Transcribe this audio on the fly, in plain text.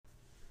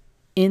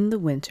In the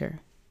winter,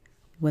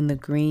 when the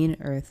green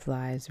earth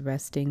lies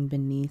resting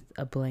beneath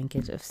a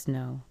blanket of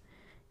snow,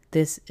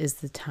 this is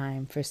the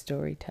time for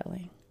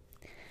storytelling.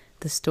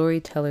 The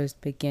storytellers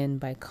begin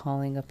by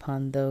calling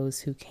upon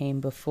those who came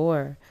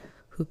before,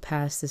 who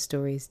passed the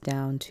stories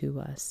down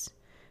to us,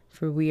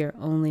 for we are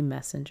only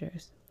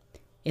messengers.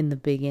 In the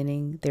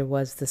beginning, there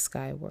was the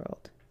sky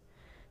world.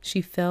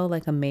 She fell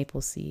like a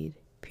maple seed,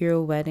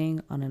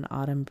 pirouetting on an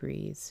autumn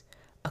breeze.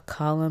 A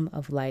column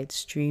of light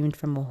streamed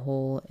from a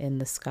hole in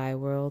the sky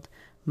world,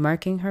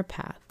 marking her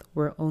path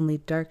where only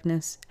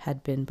darkness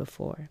had been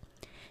before.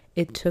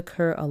 It took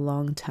her a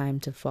long time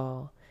to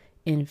fall.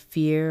 In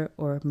fear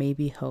or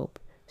maybe hope,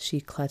 she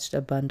clutched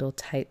a bundle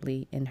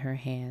tightly in her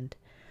hand.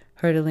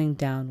 Hurtling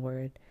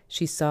downward,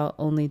 she saw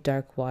only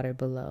dark water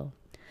below.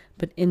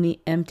 But in the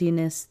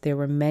emptiness, there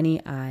were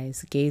many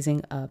eyes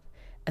gazing up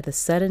at the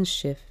sudden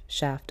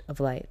shaft of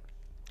light.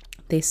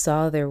 They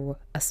saw there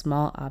a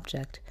small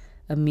object,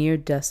 a mere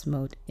dust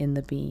mote in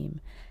the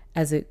beam.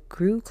 As it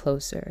grew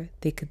closer,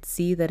 they could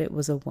see that it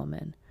was a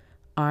woman,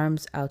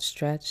 arms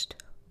outstretched,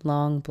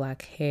 long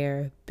black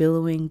hair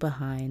billowing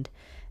behind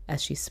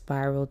as she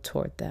spiraled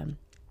toward them.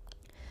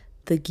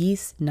 The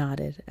geese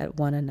nodded at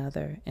one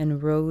another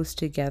and rose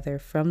together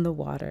from the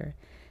water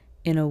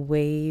in a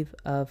wave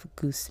of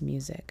goose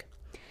music.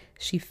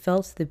 She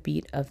felt the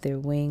beat of their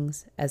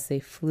wings as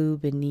they flew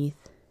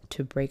beneath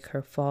to break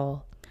her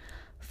fall,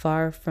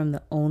 far from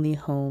the only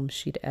home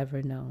she'd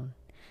ever known.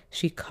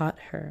 She caught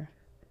her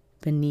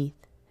beneath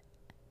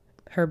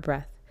her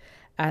breath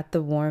at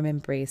the warm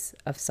embrace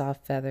of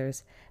soft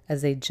feathers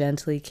as they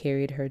gently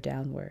carried her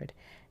downward,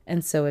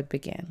 and so it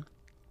began.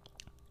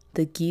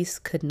 The geese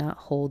could not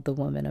hold the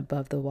woman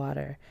above the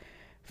water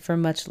for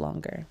much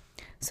longer,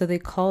 so they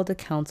called a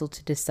council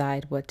to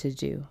decide what to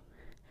do.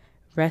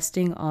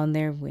 Resting on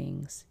their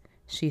wings,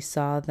 she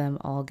saw them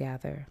all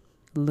gather: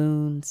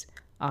 loons,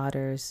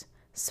 otters,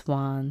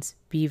 swans,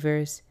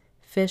 beavers,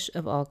 fish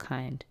of all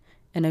kind,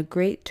 and a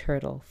great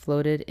turtle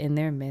floated in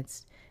their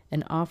midst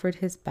and offered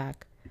his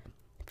back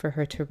for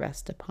her to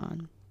rest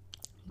upon.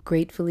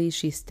 Gratefully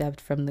she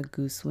stepped from the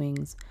goose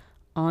wings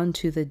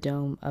onto the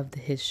dome of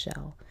his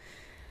shell.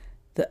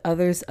 The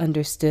others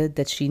understood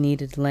that she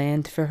needed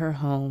land for her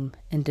home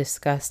and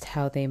discussed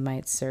how they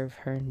might serve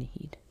her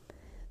need.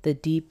 The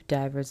deep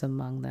divers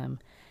among them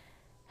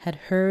had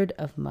heard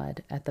of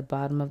mud at the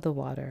bottom of the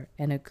water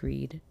and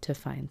agreed to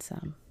find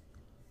some.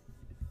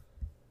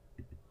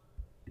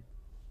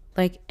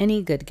 Like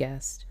any good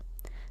guest,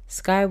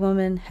 Sky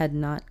Woman had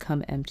not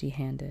come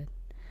empty-handed.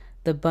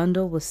 The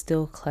bundle was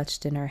still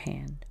clutched in her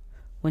hand.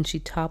 When she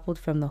toppled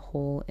from the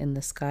hole in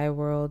the sky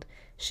world,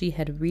 she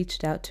had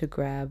reached out to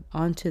grab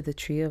onto the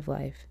tree of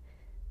life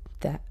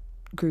that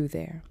grew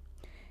there.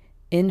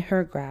 In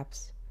her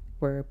grasp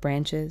were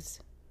branches,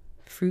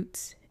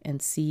 fruits,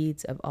 and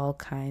seeds of all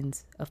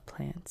kinds of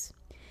plants.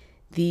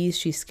 These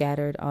she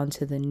scattered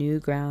onto the new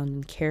ground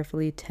and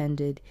carefully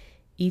tended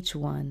each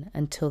one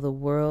until the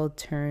world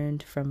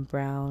turned from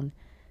brown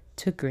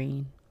to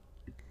green.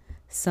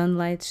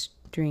 Sunlight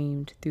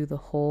streamed through the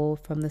hole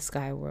from the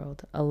sky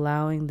world,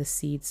 allowing the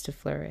seeds to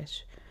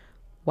flourish.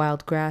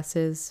 Wild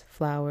grasses,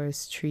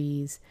 flowers,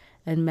 trees,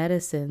 and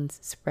medicines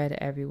spread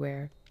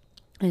everywhere.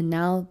 And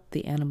now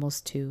the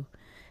animals, too,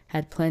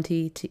 had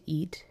plenty to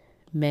eat.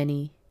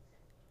 Many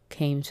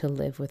came to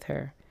live with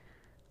her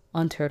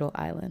on Turtle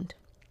Island.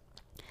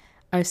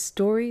 Our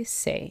stories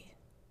say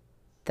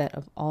that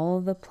of all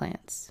the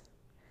plants,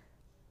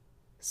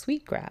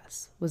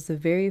 sweetgrass was the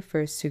very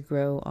first to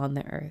grow on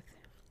the earth.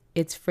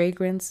 Its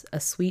fragrance a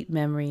sweet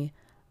memory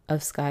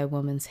of Sky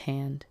Woman's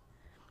hand.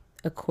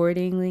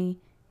 Accordingly,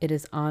 it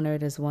is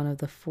honored as one of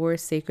the 4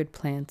 sacred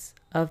plants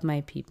of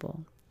my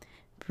people.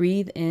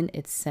 Breathe in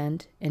its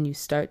scent and you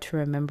start to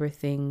remember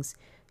things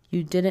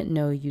you didn't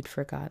know you'd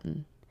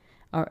forgotten.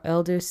 Our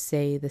elders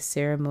say the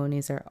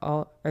ceremonies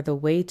are the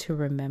way to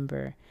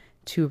remember.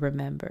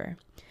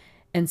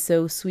 And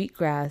so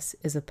sweetgrass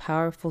is a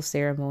powerful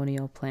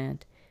ceremonial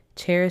plant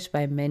cherished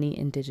by many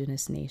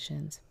indigenous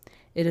nations.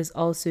 It is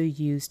also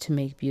used to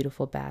make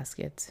beautiful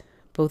baskets,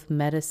 both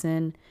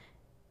medicine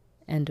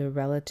and a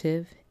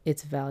relative.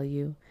 Its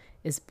value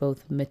is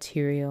both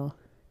material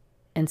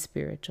and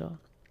spiritual.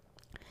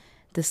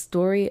 The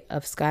story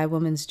of Sky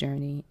Woman's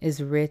journey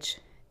is rich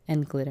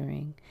and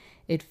glittering.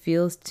 It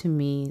feels to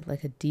me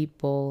like a deep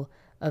bowl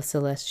of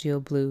celestial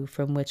blue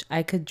from which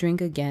I could drink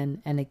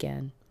again and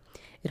again.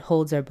 It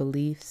holds our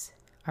beliefs,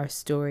 our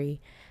story,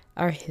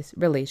 our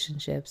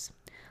relationships.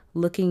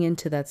 Looking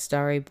into that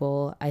starry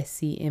bowl, I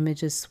see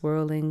images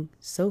swirling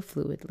so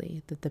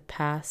fluidly that the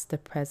past, the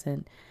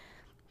present,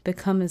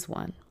 become as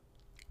one.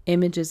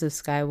 Images of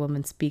Sky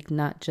Woman speak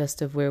not just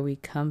of where we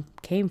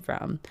came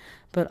from,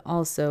 but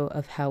also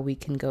of how we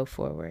can go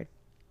forward.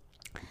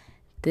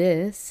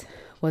 This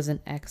was an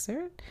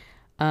excerpt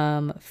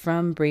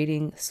from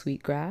Braiding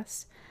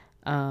Sweetgrass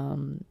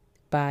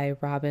by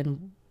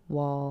Robin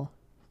Wall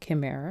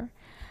Kimmerer.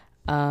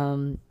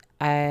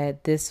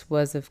 This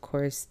was, of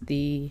course,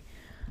 the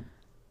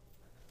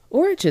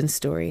origin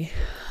story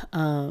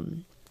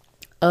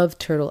of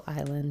Turtle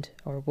Island,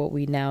 or what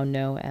we now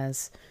know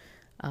as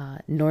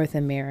North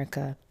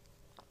America,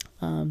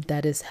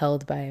 that is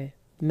held by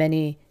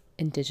many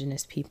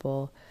indigenous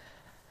people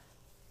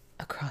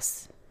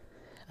across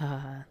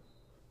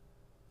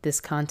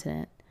this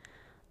continent.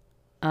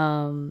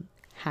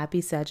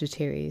 Happy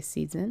Sagittarius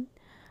season.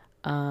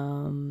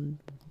 Happy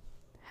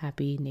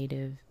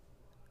Native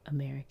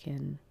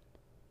American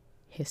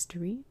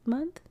History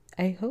Month.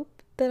 I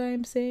hope that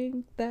I'm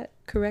saying that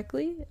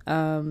correctly.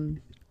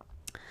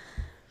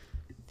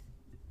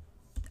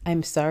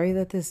 I'm sorry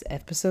that this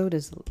episode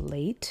is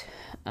late.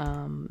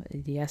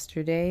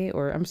 Friday,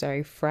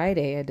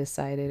 I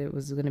decided it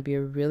was going to be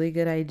a really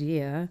good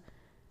idea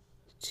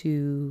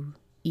to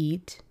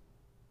eat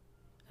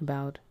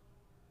about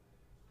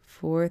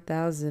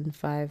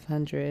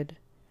 4,500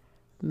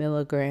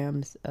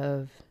 milligrams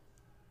of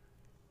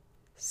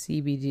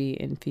CBD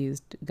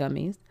infused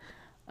gummies,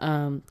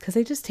 because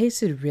they just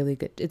tasted really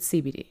good. It's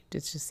CBD.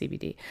 It's just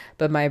CBD.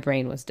 But my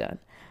brain was done.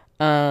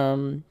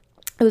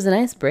 It was a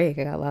nice break.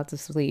 I got lots of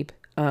sleep.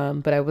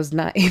 But I was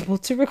not able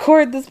to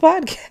record this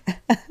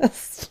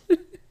podcast.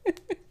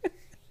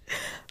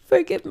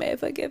 Forgive me.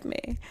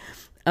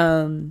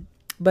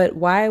 But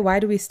why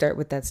do we start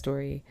with that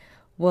story?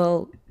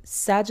 Well,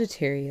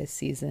 Sagittarius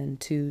season,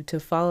 to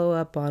follow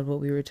up on what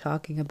we were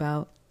talking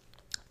about.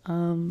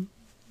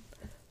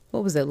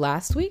 What was it,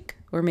 last week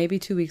or maybe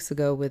 2 weeks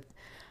ago, with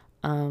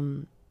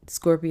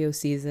Scorpio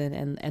season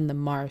and the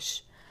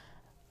marsh.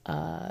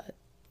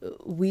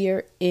 We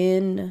are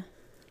in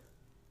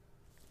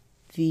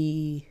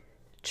the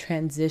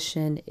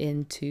transition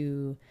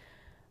into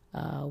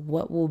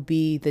what will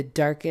be the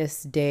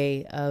darkest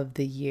day of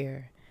the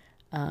year,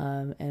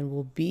 and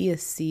will be a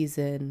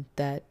season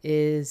that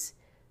is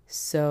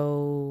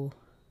so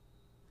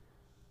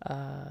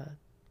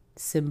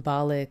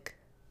symbolic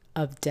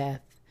of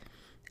death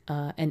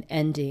and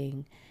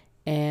ending.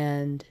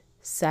 And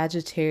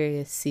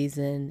Sagittarius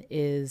season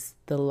is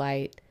the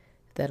light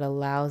that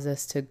allows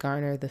us to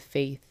garner the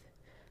faith,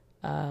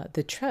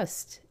 the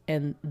trust,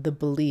 and the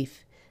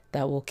belief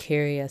that will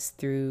carry us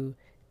through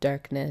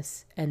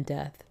darkness and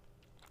death.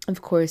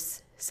 Of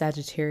course,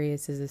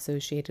 Sagittarius is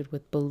associated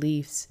with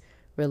beliefs,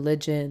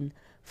 religion,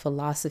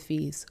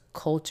 philosophies,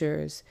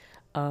 cultures,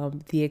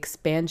 the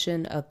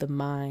expansion of the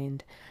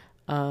mind,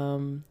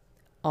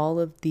 all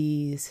of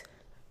these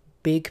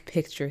big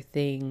picture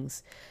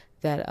things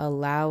that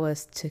allow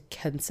us to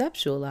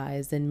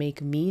conceptualize and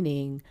make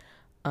meaning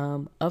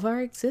of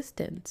our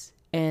existence,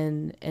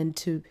 and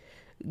to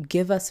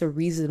give us a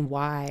reason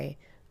why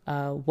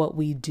what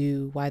we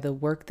do, why the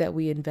work that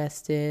we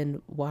invest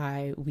in,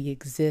 why we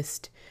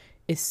exist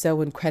is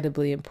so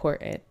incredibly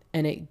important.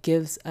 And it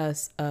gives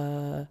us,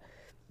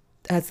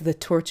 as the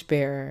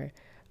torchbearer,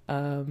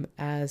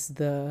 as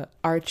the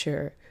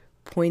archer,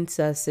 points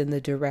us in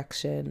the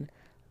direction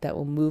that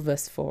will move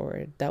us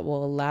forward, that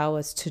will allow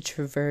us to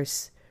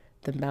traverse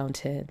the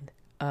mountain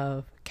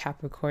of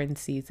Capricorn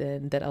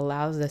season, that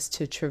allows us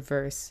to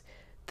traverse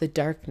the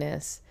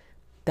darkness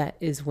that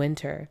is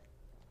winter.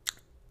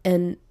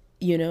 And,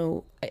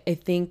 I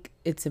think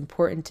it's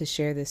important to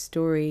share this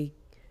story,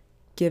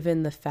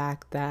 given the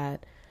fact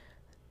that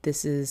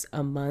this is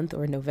a month,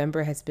 or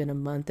November has been a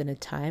month and a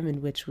time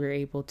in which we're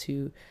able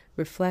to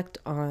reflect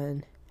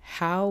on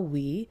how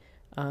we,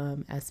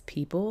 as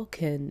people,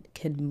 can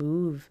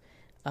move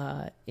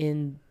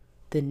in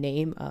the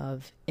name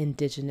of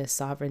Indigenous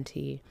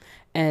sovereignty.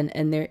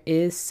 And there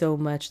is so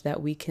much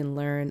that we can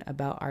learn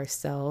about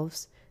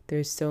ourselves.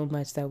 There's so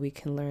much that we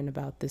can learn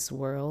about this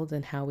world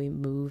and how we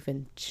move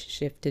and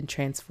shift and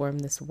transform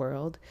this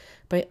world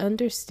by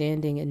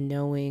understanding and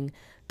knowing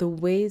the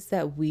ways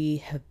that we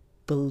have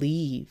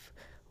believe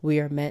we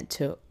are meant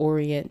to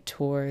orient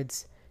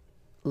towards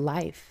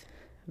life,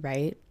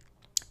 right?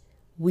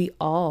 We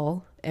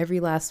all, every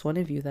last one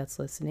of you that's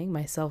listening,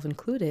 myself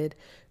included,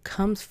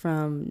 comes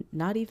from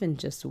not even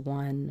just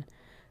one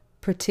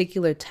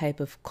particular type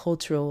of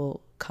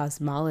cultural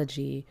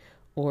cosmology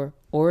or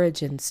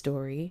origin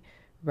story,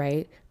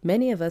 right?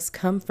 Many of us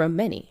come from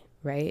many,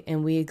 right?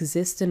 And we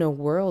exist in a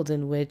world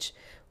in which,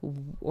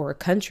 or a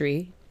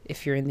country,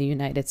 if you're in the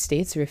United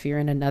States, or if you're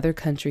in another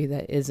country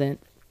that isn't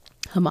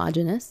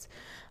homogenous,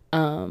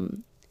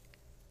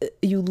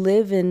 you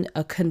live in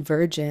a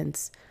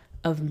convergence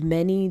of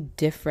many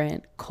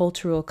different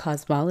cultural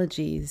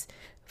cosmologies,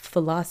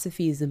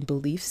 philosophies, and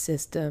belief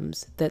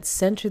systems that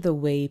center the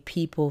way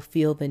people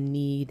feel the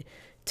need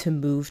to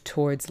move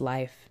towards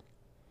life.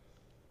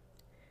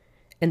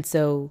 And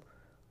so,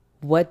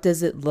 what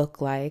does it look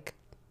like?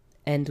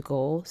 End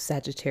goal,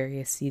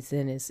 Sagittarius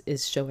season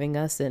is showing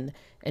us and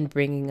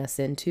bringing us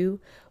into.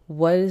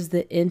 What is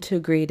the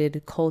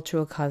integrated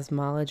cultural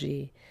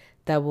cosmology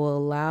that will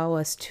allow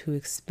us to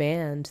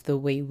expand the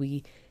way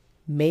we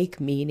make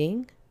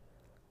meaning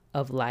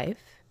of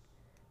life,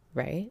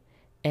 right?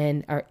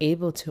 And are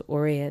able to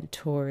orient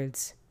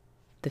towards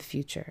the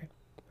future,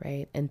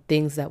 right? And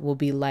things that will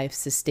be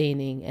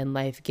life-sustaining and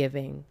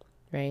life-giving,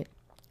 right?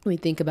 When we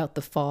think about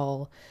the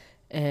fall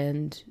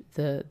and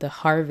the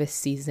harvest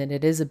season,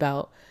 it is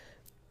about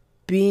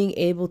being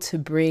able to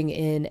bring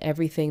in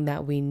everything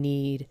that we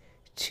need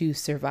to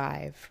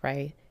survive,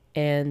 right?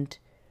 And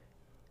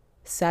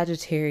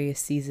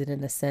Sagittarius season,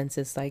 in a sense,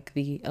 is like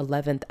the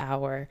 11th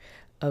hour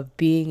of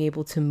being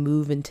able to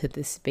move into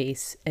this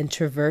space and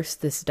traverse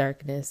this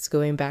darkness,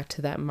 going back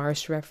to that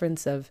Marsh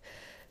reference of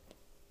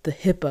the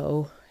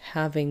hippo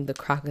having the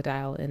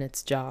crocodile in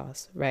its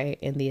jaws, right?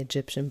 In the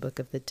Egyptian Book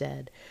of the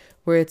Dead,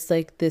 where it's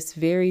like this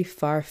very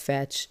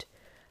far-fetched,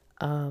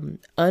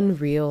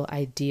 unreal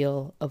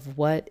ideal of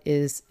what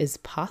is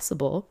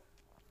possible,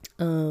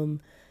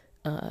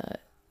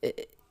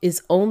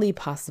 is only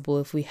possible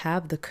if we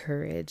have the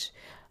courage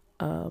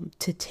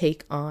to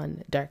take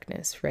on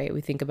darkness, right?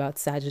 We think about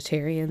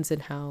Sagittarians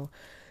and how,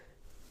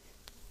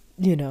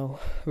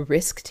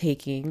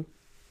 risk-taking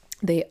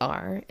they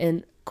are,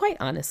 and quite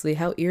honestly,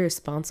 how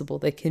irresponsible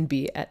they can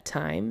be at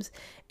times.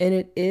 And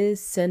it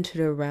is centered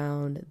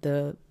around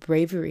the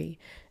bravery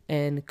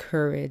and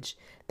courage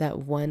that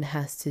one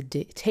has to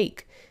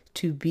take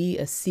to be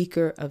a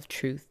seeker of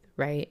truth,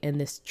 right? And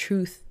this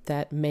truth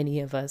that many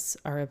of us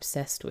are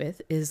obsessed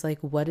with is like,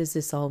 what does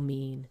this all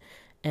mean?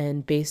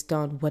 And based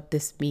on what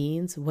this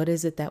means, what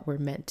is it that we're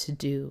meant to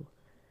do,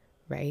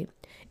 right?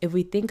 If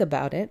we think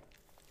about it,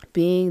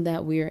 being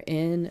that we're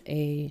in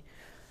a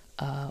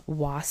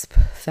WASP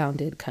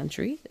founded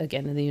country,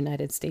 again in the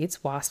United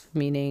States, WASP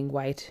meaning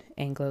white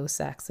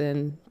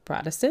Anglo-Saxon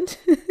Protestant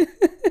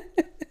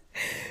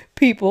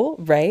people,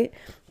 right?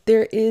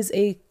 There is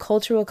a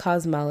cultural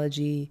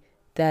cosmology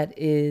that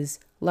is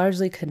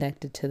largely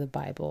connected to the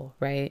Bible,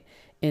 right?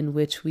 In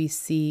which we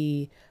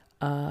see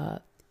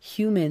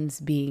humans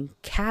being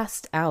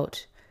cast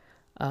out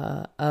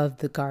of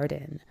the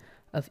Garden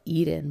of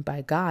Eden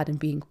by God and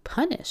being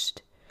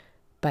punished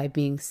by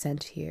being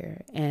sent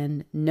here,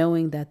 and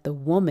knowing that the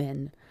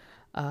woman,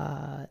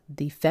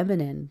 the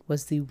feminine,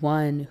 was the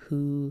one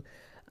who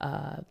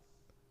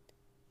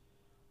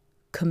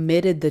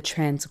committed the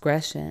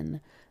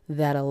transgression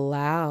that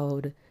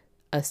allowed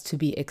us to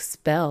be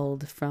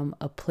expelled from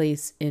a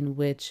place in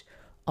which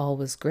all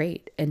was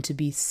great, and to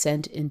be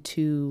sent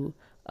into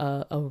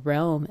a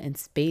realm and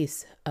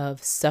space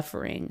of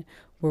suffering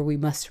where we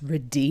must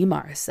redeem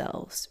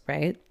ourselves,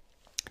 right?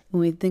 When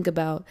we think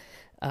about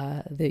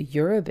the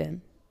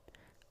Yoruban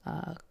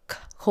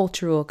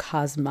cultural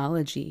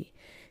cosmology,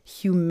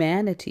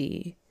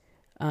 humanity,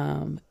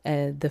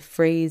 the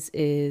phrase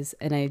is,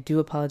 and I do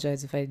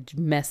apologize if I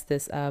mess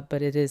this up,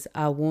 but it is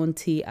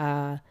awonti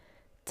a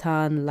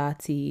tan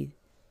lati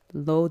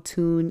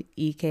lotun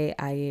ike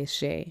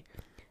ayeshe.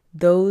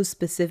 Those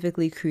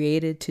specifically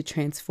created to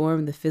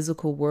transform the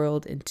physical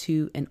world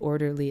into an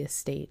orderly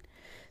estate.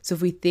 So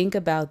if we think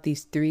about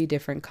these three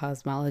different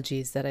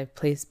cosmologies that I've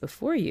placed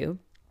before you,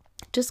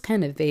 just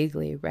kind of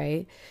vaguely,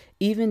 right?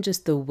 Even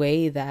just the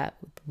way that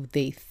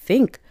they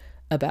think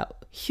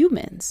about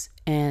humans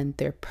and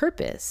their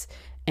purpose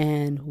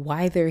and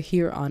why they're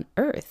here on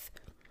Earth.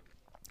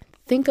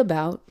 Think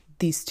about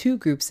these two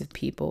groups of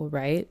people,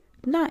 right?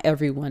 Not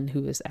everyone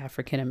who is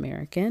African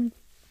American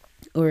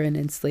or an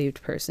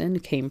enslaved person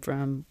came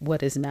from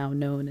what is now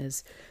known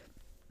as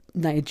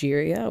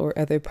Nigeria or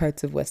other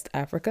parts of West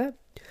Africa.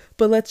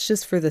 But let's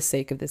just, for the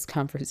sake of this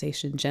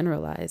conversation,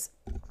 generalize.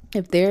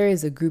 If there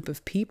is a group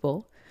of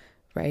people,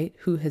 right,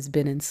 who has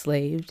been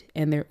enslaved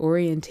and their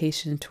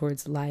orientation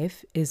towards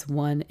life is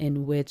one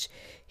in which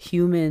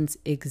humans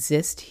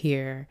exist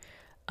here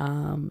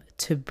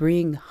to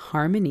bring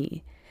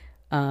harmony,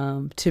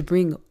 to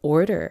bring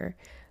order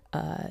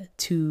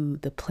to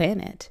the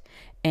planet.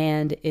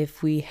 And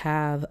if we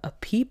have a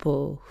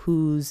people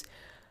whose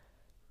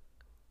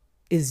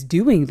is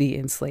doing the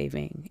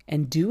enslaving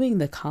and doing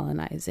the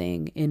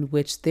colonizing, in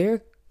which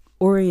their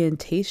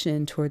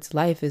orientation towards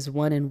life is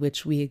one in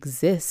which we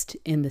exist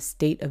in the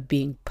state of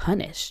being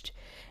punished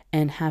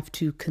and have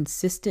to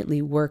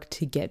consistently work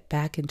to get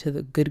back into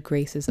the good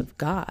graces of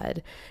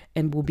God,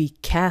 and will be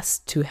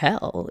cast to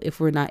hell if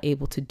we're not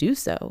able to do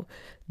so.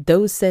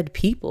 Those said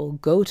people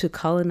go to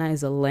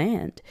colonize a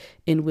land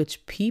in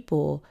which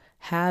people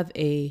have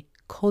a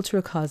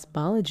cultural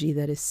cosmology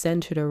that is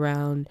centered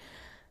around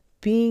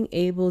being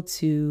able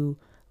to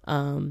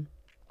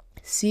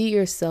see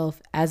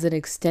yourself as an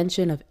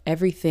extension of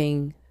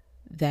everything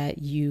that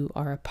you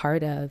are a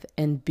part of,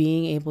 and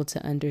being able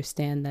to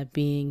understand that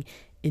being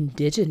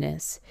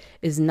indigenous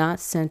is not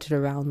centered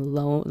around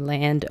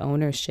land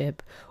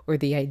ownership or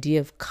the idea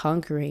of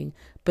conquering,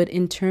 but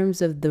in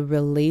terms of the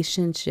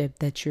relationship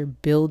that you're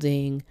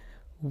building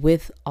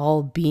with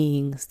all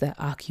beings that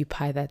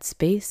occupy that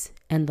space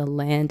and the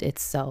land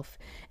itself,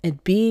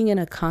 and being in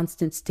a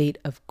constant state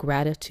of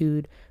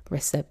gratitude,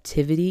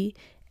 receptivity,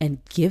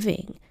 and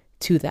giving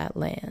to that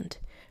land,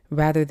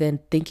 rather than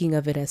thinking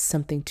of it as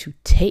something to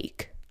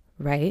take,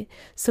 right?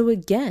 So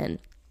again,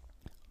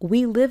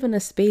 we live in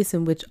a space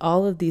in which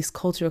all of these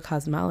cultural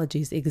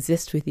cosmologies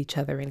exist with each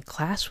other and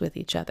clash with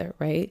each other,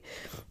 right?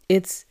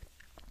 It's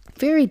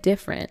very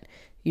different,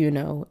 in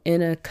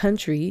a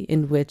country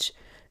in which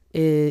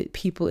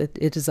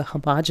it is a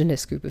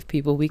homogenous group of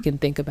people. We can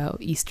think about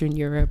Eastern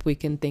Europe. We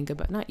can think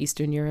about, not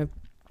Eastern Europe,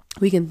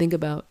 We can think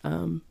about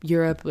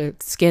Europe,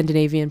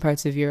 Scandinavian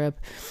parts of Europe.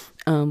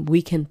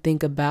 We can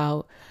think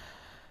about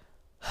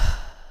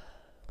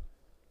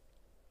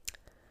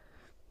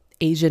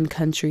Asian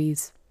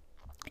countries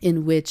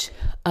in which,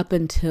 up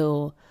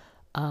until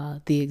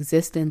the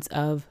existence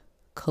of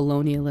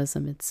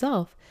colonialism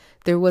itself,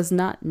 there was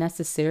not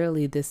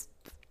necessarily this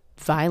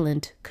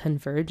violent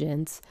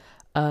convergence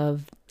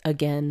of,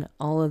 again,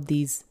 all of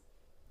these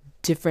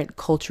different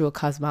cultural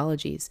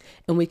cosmologies.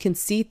 And we can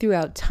see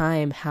throughout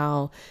time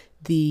how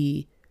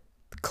the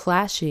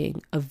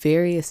clashing of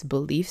various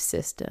belief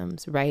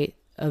systems, right?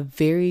 A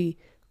very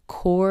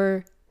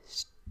core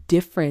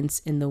difference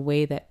in the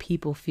way that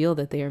people feel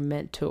that they are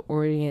meant to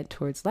orient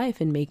towards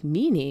life and make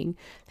meaning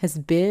has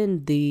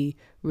been the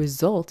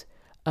result,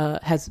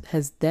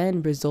 has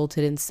then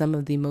resulted in some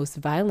of the most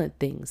violent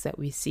things that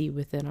we see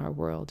within our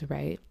world,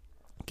 right?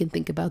 We can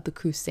think about the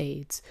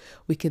Crusades.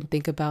 We can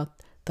think about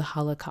the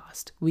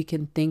Holocaust. We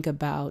can think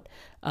about,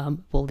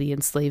 the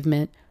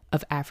enslavement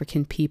of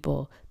African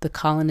people, the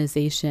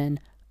colonization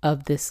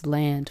of this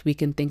land. We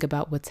can think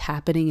about what's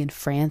happening in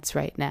France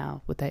right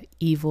now with that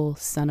evil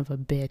son of a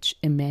bitch,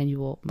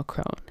 Emmanuel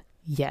Macron.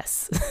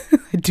 Yes,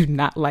 I do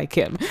not like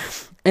him.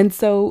 And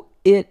so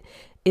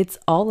it's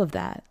all of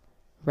that,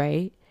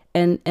 right?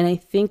 And I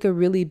think a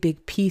really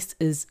big piece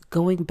is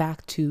going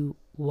back to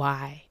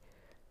why,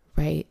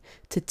 right?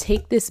 To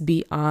take this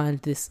beyond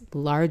this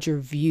larger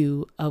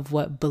view of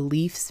what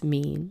beliefs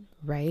mean,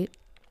 right?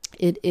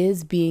 It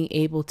is being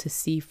able to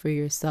see for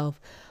yourself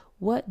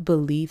what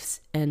beliefs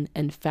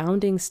and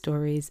founding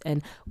stories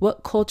and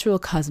what cultural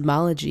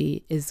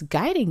cosmology is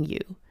guiding you,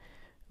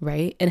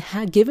 right?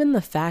 And given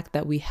the fact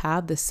that we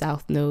have the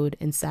South Node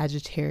in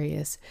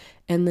Sagittarius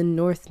and the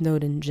North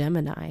Node in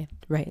Gemini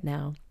right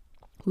now,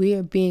 we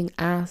are being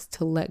asked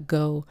to let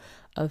go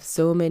of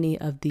so many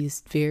of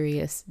these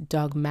various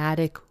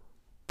dogmatic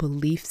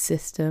belief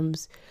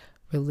systems,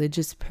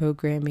 religious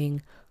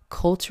programming,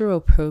 cultural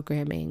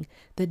programming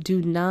that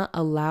do not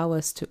allow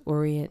us to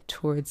orient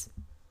towards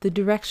the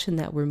direction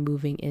that we're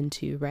moving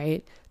into,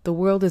 right? The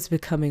world is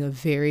becoming a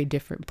very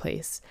different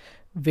place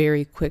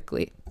very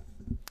quickly.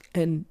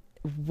 And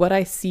what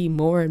I see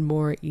more and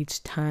more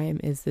each time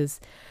is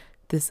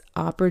this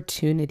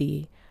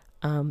opportunity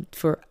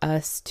for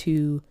us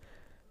to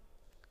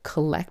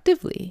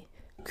collectively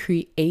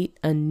create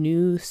a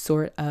new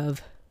sort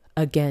of,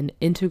 again,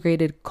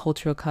 integrated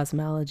cultural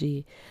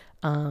cosmology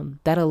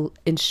that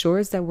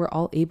ensures that we're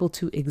all able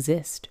to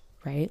exist,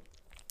 right?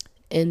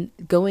 And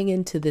going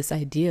into this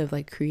idea of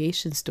like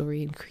creation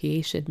story and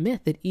creation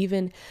myth, it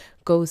even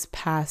goes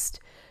past,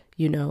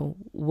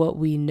 what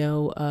we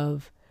know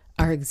of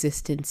our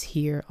existence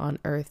here on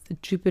Earth.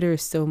 Jupiter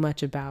is so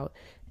much about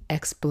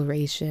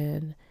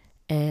exploration,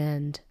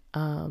 and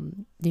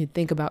you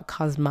think about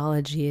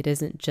cosmology. It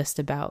isn't just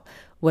about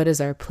what is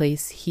our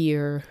place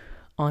here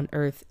on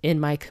Earth,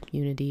 in my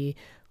community,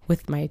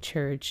 with my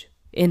church,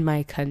 in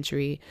my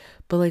country,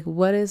 but like,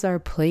 what is our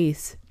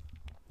place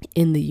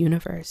in the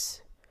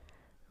universe?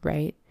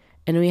 Right?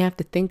 And we have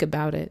to think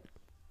about it.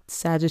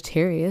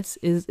 Sagittarius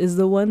is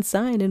the one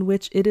sign in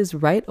which it is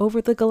right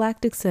over the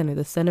galactic center.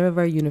 The center of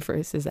our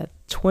universe is at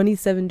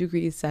 27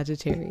 degrees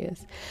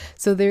Sagittarius.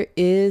 So there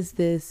is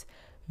this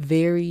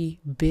very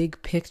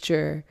big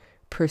picture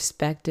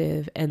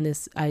perspective and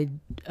this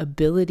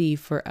ability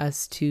for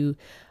us to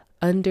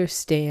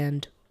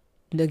understand,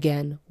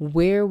 again,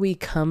 where we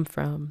come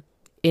from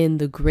in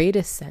the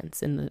greatest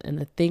sense, and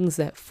the things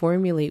that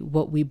formulate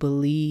what we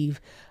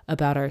believe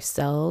about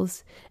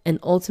ourselves and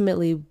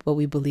ultimately what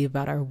we believe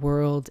about our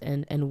world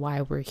and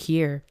why we're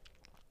here.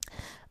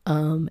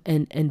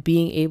 And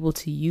being able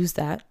to use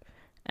that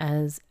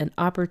as an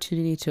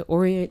opportunity to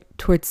orient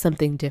towards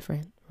something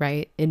different,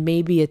 right? It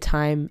may be a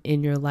time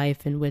in your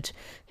life in which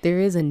there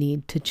is a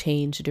need to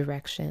change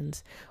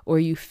directions, or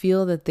you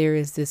feel that there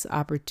is this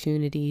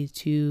opportunity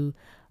to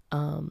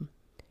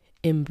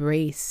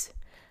embrace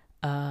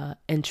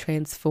and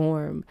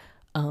transform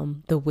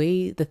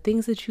the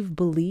things that you've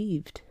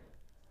believed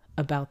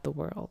about the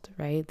world,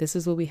 right? This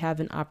is what we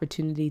have an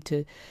opportunity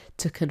to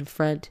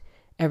confront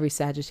every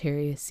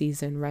Sagittarius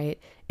season, right?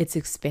 It's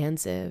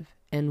expansive.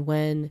 And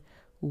when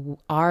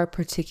our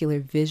particular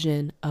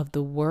vision of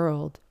the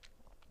world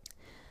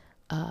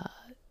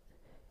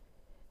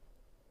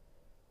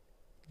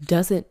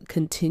doesn't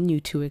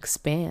continue to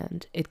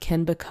expand, it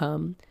can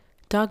become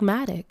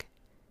dogmatic.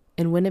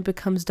 And when it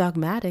becomes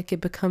dogmatic,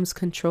 it becomes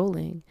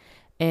controlling.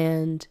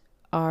 And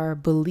our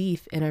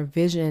belief and our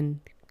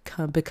vision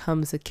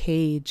becomes a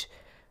cage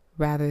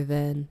rather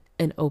than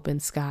an open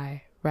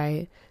sky,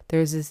 right?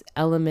 There's this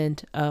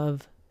element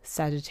of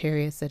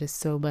Sagittarius that is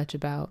so much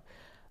about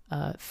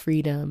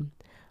freedom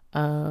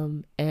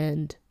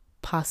and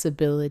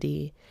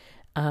possibility.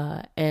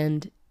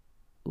 And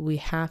we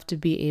have to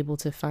be able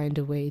to find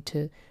a way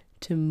to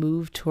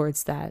move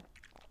towards that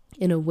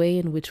in a way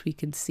in which we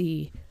can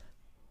see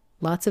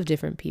lots of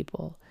different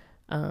people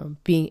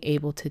being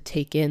able to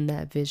take in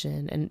that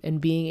vision and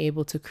being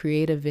able to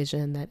create a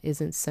vision that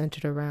isn't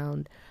centered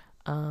around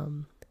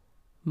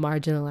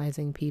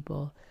marginalizing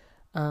people,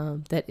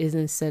 that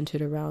isn't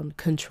centered around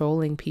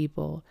controlling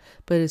people,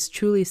 but is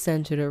truly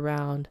centered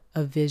around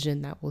a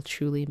vision that will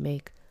truly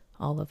make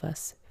all of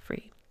us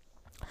free.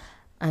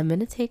 I'm going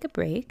to take a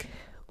break.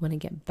 When I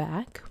get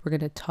back, we're going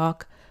to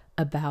talk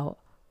about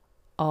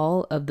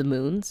all of the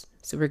moons.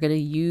 So we're going to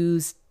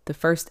use the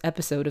first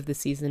episode of the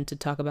season to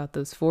talk about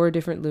those 4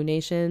 different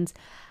lunations.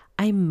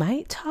 I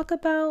might talk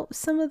about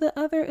some of the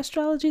other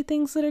astrology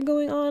things that are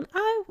going on.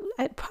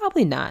 I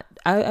probably not.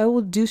 I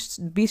will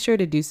be sure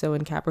to do so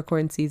in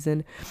Capricorn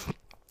season.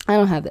 I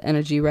don't have the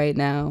energy right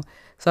now,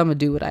 so I'm gonna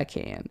do what I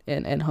can,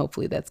 and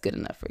hopefully that's good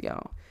enough for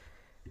y'all.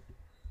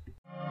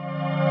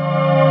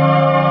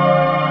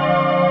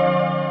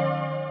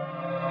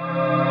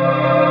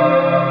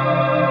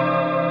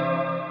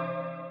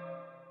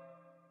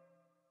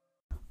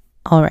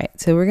 All right,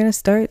 so we're gonna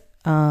start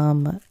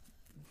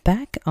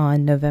back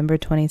on November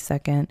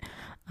 22nd.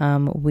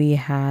 We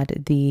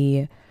had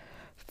the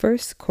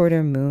first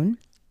quarter moon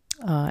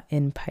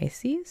in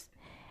Pisces,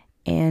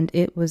 and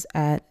it was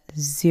at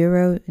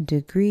 0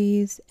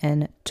 degrees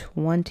and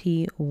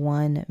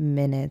 21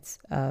 minutes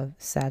of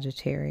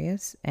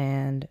Sagittarius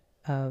and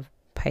of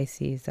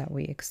Pisces that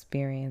we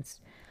experienced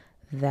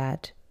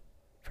that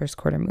first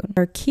quarter moon.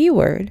 Our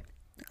keyword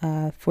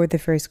for the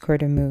first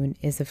quarter moon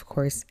is, of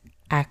course,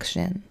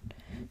 action.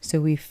 So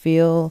we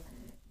feel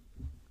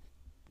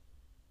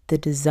the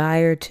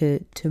desire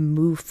to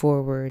move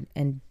forward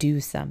and do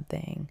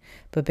something.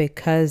 But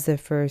because the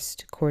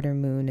first quarter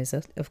moon is,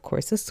 of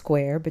course, a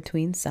square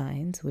between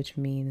signs, which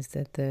means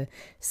that the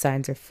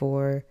signs are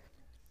four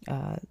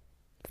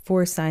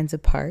signs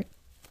apart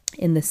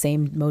in the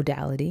same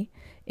modality,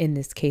 in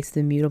this case,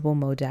 the mutable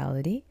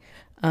modality.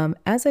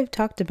 As I've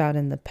talked about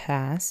in the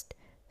past,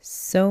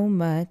 so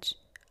much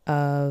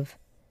of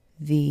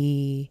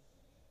the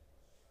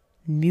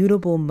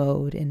mutable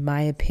mode, in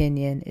my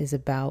opinion, is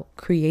about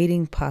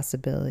creating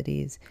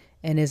possibilities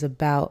and is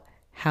about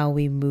how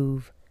we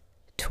move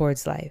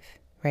towards life,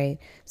 right?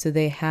 So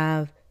they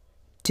have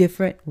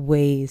different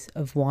ways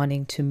of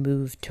wanting to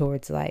move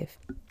towards life.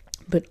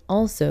 But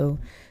also,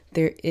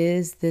 there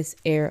is this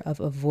air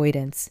of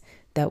avoidance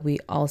that we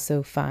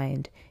also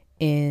find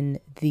in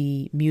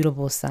the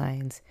mutable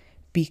signs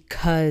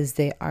because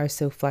they are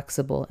so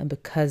flexible and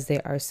because they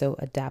are so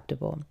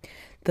adaptable.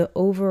 The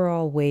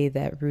overall way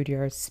that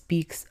Rudyard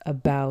speaks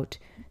about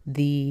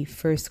the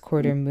first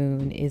quarter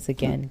moon is,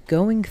 again,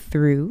 going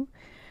through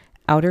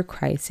outer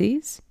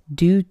crises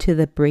due to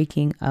the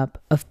breaking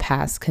up of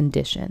past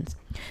conditions.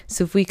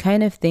 So if we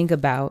kind of think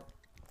about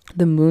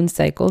the moon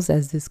cycles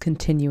as this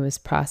continuous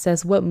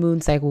process, what moon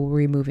cycle were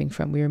we moving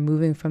from? We were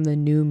moving from the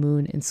new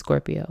moon in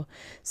Scorpio.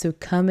 So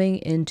coming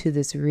into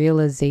this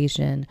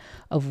realization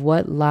of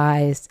what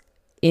lies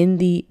in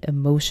the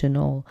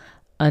emotional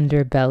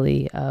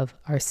underbelly of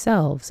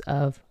ourselves,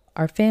 of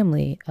our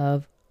family,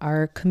 of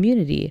our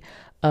community,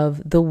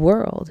 of the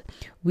world.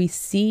 We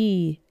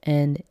see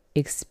and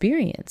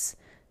experience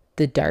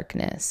the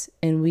darkness,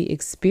 and we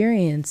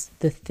experience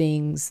the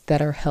things that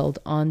are held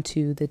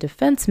onto the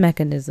defense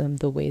mechanism,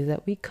 the way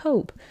that we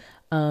cope,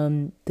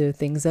 the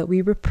things that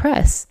we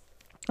repress,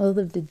 all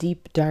of the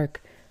deep, dark,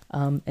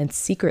 and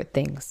secret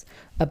things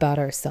about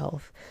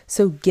ourselves.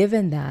 So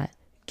given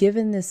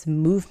this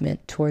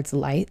movement towards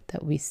light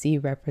that we see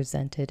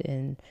represented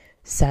in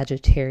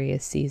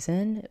Sagittarius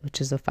season, which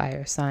is a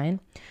fire sign,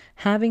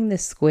 having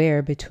this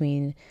square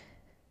between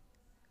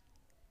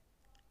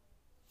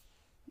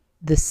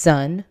the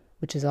sun,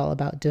 which is all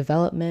about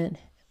development,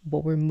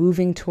 what we're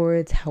moving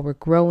towards, how we're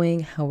growing,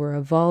 how we're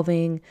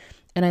evolving.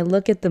 And I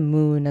look at the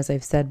moon, as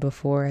I've said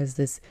before, as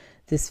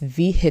this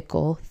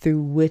vehicle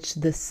through which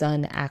the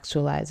sun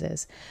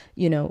actualizes.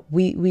 You know,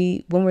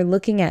 we when we're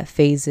looking at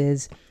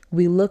phases,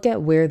 we look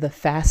at where the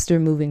faster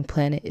moving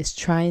planet is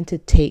trying to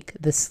take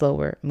the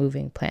slower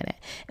moving planet.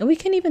 And we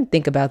can even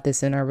think about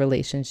this in our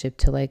relationship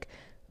to like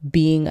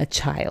being a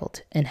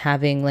child and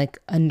having like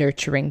a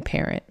nurturing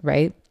parent,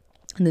 right?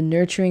 And the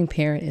nurturing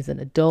parent is an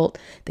adult.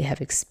 They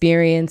have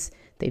experience.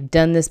 They've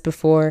done this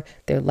before.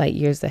 They're light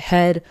years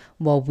ahead.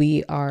 While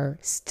we are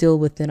still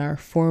within our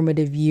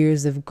formative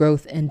years of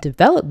growth and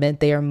development,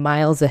 they are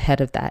miles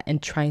ahead of that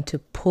and trying to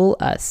pull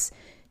us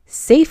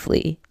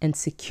safely and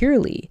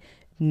securely,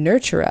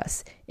 nurture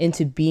us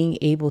into being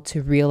able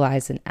to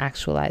realize and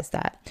actualize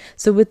that.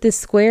 So with this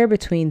square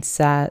between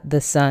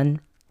the sun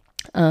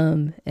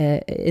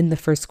in the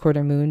first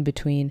quarter moon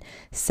between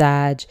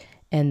Sag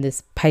and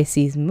this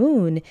Pisces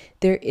moon,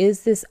 there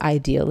is this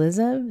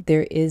idealism,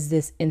 there is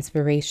this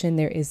inspiration,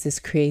 there is this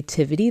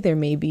creativity, there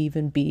may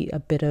even be a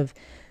bit of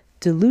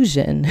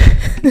delusion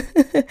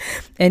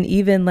and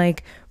even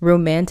like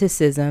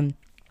romanticism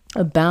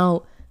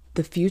about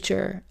the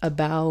future,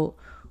 about,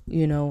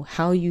 you know,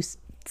 how you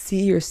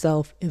see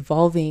yourself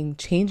evolving,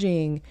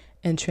 changing,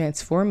 and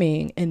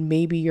transforming. And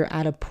maybe you're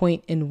at a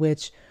point in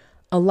which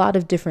a lot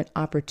of different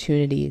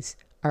opportunities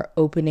are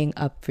opening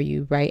up for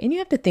you, right? And you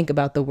have to think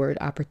about the word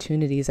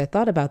opportunities. I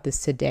thought about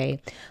this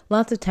today.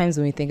 Lots of times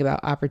when we think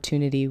about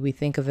opportunity, we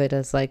think of it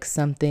as like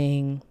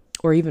something,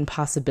 or even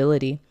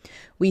possibility.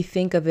 We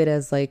think of it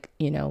as like,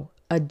 you know,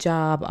 a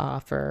job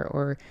offer,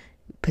 or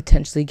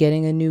potentially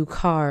getting a new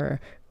car,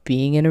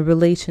 being in a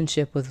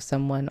relationship with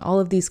someone, all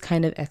of these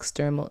kind of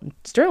external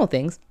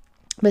things.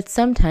 But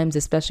sometimes,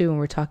 especially when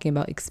we're talking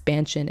about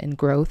expansion and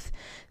growth,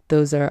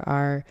 those are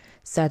our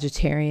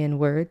Sagittarian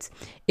words.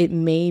 It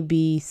may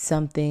be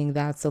something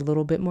that's a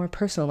little bit more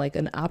personal, like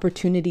an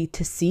opportunity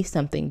to see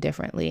something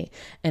differently,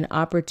 an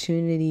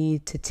opportunity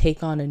to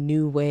take on a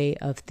new way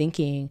of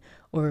thinking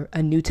or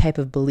a new type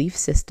of belief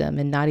system,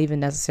 and not even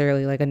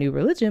necessarily like a new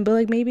religion, but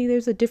like maybe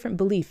there's a different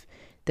belief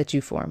that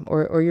you form,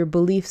 or your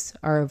beliefs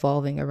are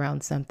evolving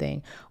around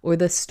something, or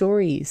the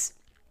stories,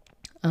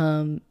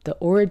 the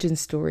origin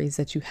stories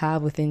that you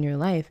have within your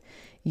life,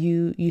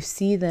 you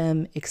see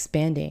them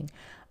expanding.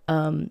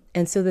 And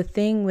so the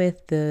thing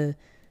with the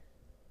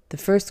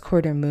first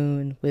quarter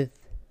moon with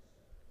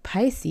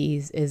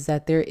Pisces is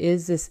that there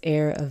is this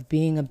air of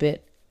being a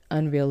bit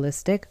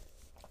unrealistic.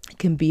 It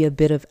can be a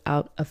bit of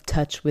out of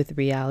touch with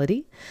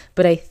reality.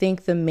 But I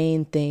think the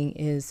main thing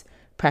is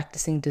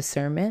practicing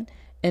discernment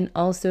and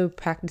also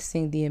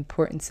practicing the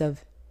importance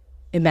of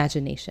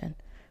imagination,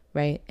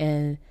 right?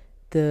 And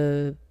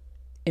the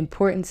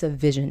importance of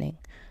visioning,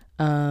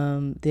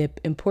 the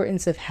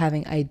importance of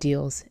having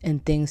ideals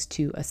and things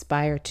to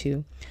aspire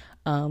to,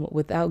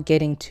 without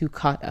getting too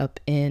caught up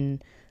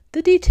in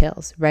the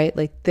details, right?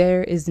 Like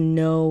there is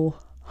no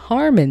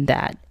harm in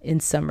that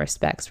in some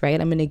respects, right?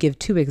 I'm going to give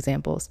two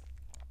examples.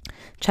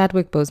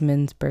 Chadwick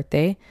Boseman's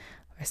birthday,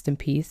 rest in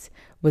peace,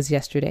 was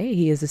yesterday.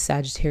 He is a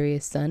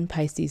Sagittarius sun,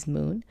 Pisces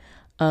moon.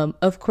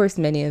 Of course,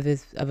 many of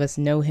us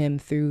know him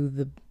through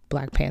the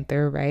Black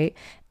Panther, right?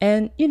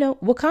 And,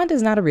 Wakanda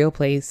is not a real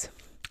place.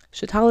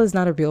 Shatala is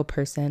not a real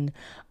person.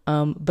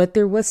 But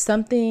there was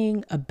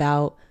something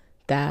about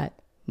that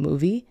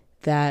movie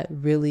that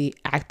really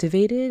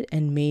activated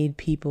and made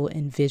people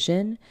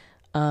envision,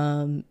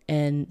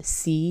 and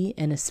see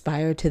and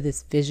aspire to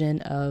this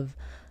vision of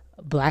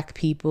Black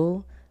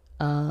people,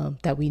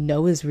 that we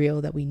know is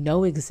real, that we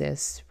know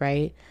exists,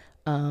 right?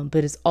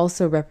 But it's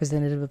also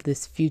representative of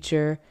this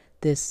future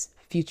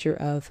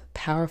of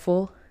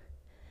powerful,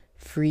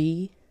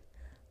 free,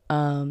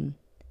 and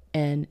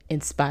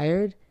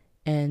inspired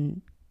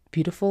and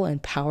beautiful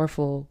and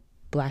powerful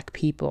Black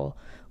people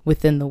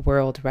within the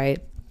world, right?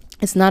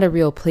 It's not a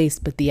real place,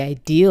 but the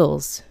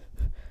ideals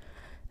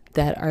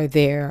that are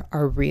there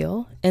are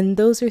real. And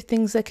those are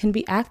things that can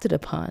be acted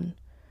upon,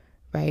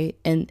 right?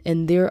 And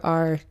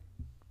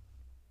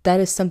that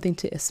is something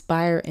to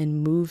aspire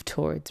and move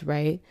towards,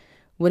 right?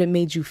 What it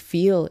made you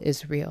feel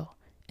is real.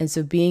 And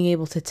so being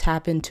able to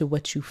tap into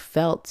what you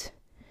felt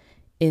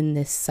in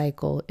this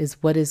cycle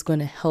is what is going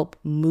to help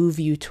move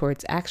you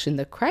towards action.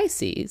 The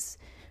crises,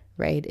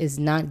 right, is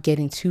not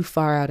getting too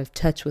far out of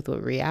touch with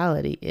what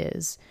reality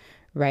is,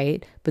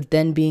 right? But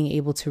then being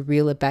able to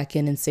reel it back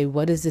in and say,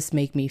 what does this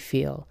make me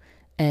feel?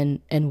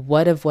 And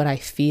what of what I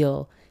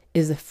feel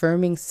is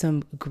affirming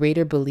some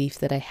greater belief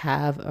that I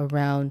have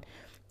around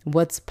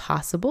what's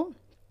possible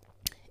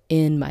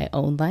in my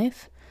own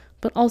life,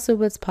 but also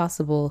what's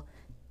possible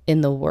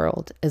in the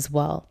world as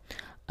well.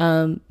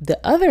 The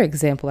other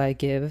example I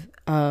give,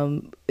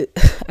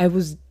 I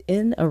was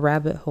in a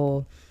rabbit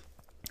hole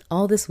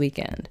all this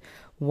weekend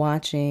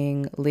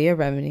watching Leah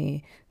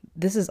Remini.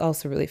 This is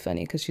also really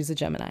funny because she's a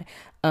Gemini,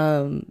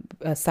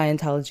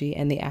 Scientology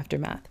and the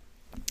Aftermath,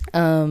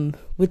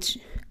 which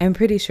I'm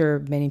pretty sure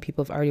many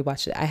people have already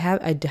watched it. I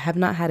have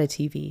not had a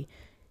TV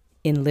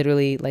in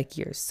literally like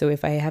years. So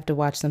if I have to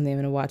watch something, I'm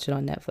going to watch it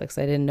on Netflix.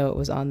 I didn't know it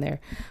was on there.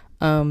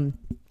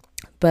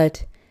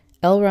 But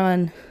L.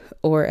 Ron,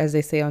 or as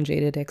they say on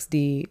Jaded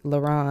XD,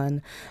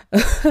 LaRon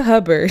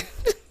Hubbard,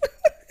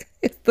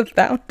 is the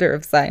founder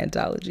of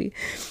Scientology.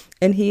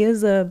 And he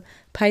is a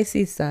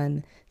Pisces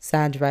sun,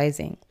 Sag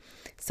rising.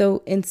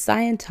 So in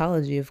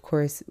Scientology, of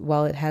course,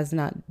 while it has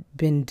not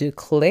been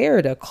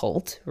declared a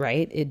cult,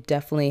 right, it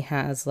definitely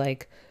has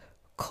like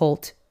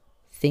cult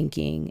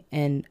thinking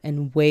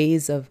and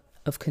ways of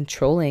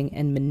controlling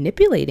and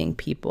manipulating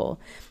people.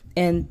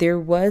 And there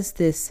was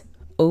this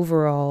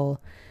overall,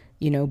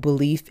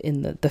 belief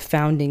in the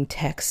founding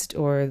text,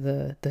 or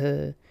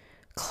the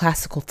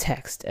classical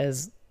text,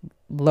 as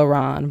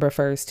LaRon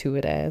refers to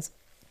it as,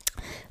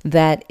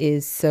 that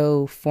is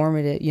so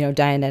formative,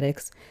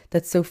 Dianetics,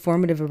 that's so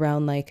formative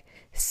around like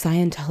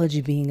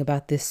Scientology being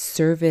about this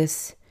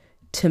service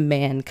to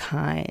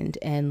mankind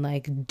and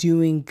like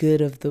doing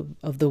good of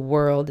the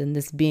world, and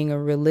this being a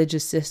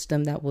religious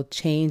system that will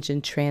change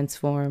and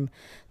transform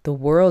the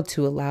world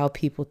to allow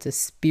people to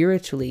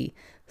spiritually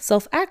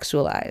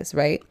self-actualize,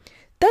 right?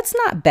 That's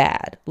not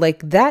bad.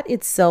 Like that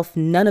itself,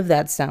 none of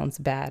that sounds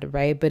bad,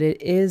 right? But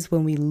it is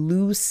when we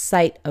lose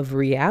sight of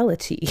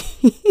reality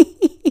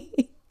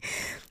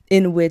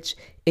in which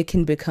it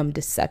can become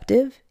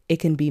deceptive, it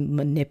can be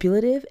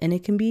manipulative, and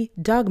it can be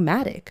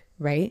dogmatic,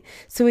 right?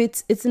 So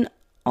it's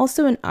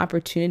also an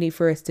opportunity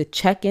for us to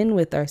check in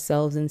with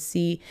ourselves and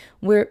see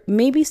where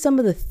maybe some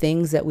of the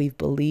things that we've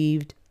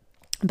believed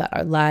about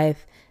our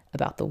life,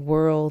 about the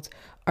world,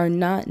 are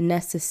not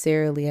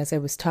necessarily, as I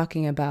was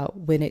talking about,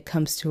 when it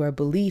comes to our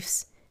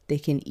beliefs, they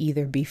can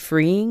either be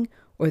freeing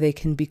or they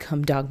can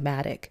become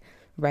dogmatic,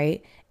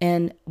 right?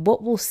 And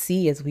what we'll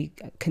see as we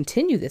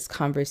continue this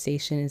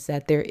conversation is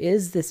that there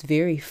is this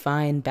very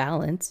fine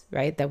balance,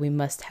 right, that we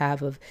must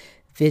have of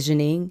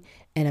visioning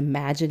and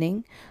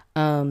imagining,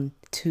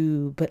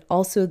 but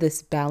also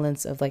this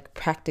balance of like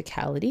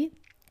practicality,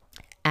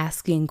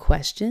 asking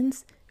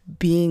questions,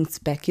 being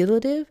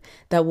speculative,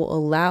 that will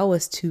allow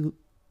us to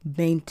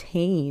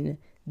maintain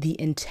the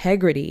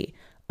integrity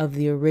of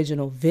the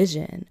original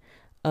vision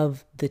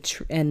of the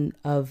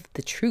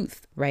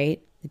truth,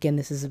 right? Again,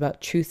 this is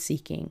about truth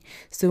seeking.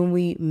 So when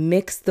we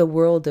mix the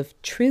world of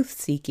truth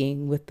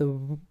seeking with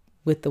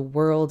the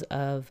world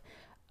of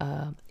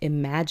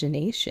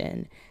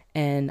imagination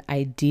and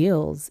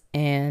ideals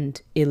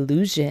and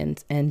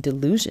illusions and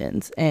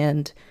delusions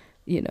and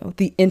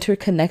the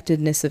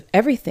interconnectedness of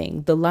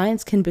everything, the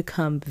lines can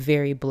become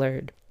very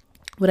blurred.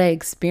 What I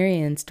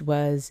experienced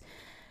was,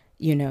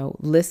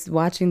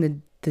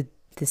 watching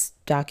this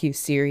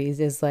docu-series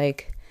is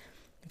like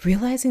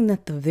realizing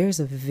that there's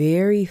a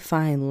very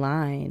fine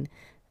line,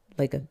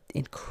 like an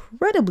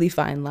incredibly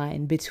fine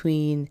line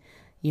between,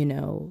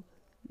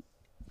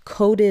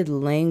 coded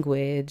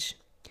language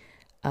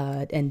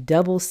and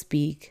double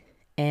speak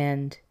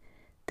and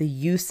the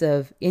use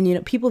of,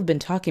 and people have been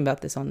talking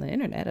about this on the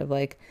internet, of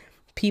like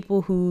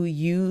people who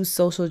use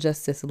social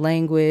justice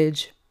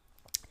language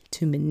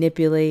to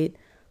manipulate,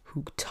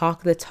 who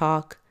talk the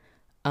talk,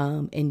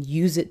 and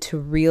use it to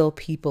reel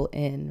people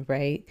in,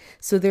 right?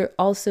 So there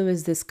also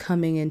is this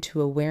coming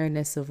into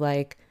awareness of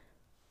like,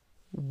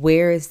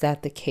 where is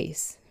that the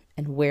case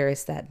and where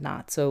is that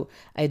not? So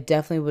I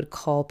definitely would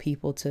call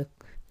people to,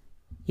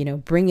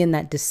 bring in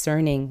that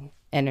discerning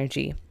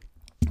energy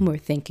when we're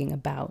thinking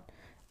about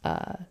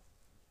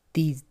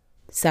the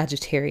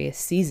Sagittarius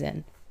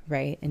season,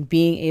 right? And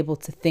being able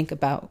to think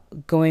about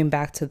going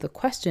back to the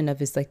question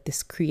of, is like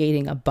this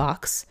creating a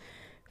box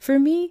for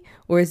me,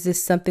 or is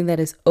this something that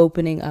is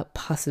opening up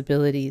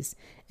possibilities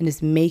and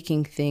is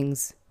making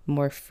things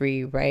more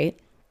free, right?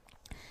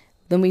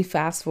 Then we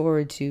fast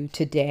forward to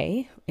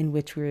today, in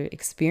which we're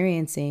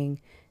experiencing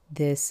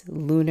this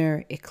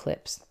lunar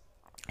eclipse.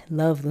 I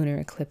love lunar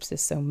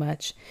eclipses so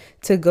much.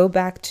 To go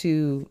back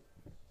to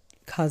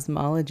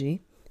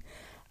cosmology,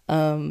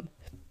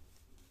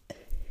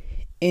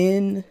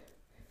 in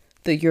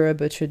the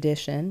Yoruba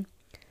tradition,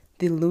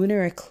 the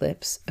lunar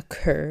eclipse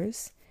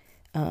occurs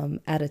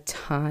at a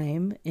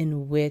time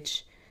in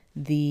which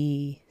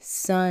the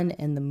sun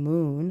and the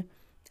moon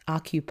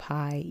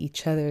occupy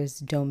each other's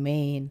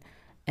domain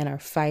and are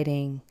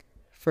fighting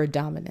for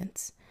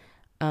dominance.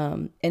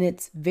 And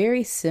it's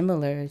very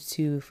similar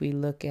to, if we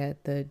look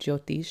at the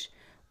Jyotish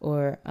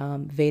or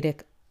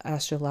Vedic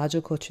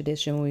astrological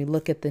tradition, when we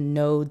look at the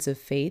nodes of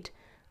fate,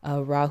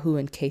 Rahu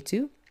and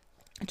Ketu,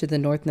 to the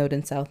North Node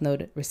and South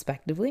Node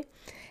respectively.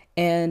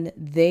 And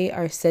they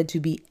are said to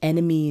be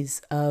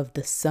enemies of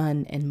the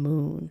sun and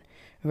moon,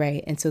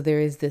 right? And so there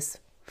is this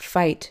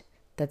fight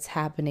that's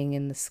happening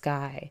in the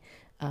sky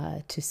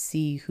to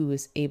see who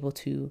is able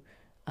to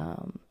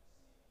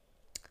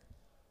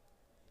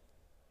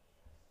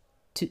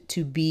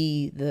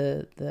be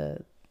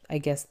the I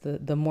guess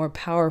the more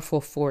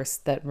powerful force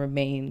that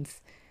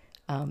remains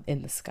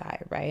in the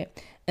sky, right?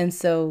 And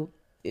so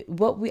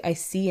I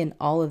see in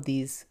all of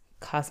these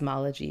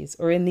cosmologies,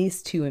 or in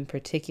these two in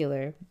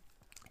particular,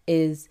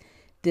 is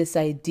this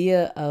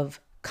idea of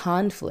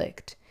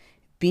conflict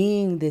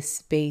being this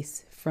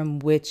space from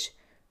which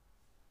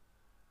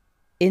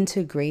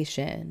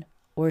integration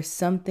or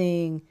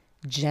something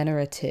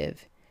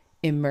generative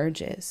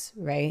emerges,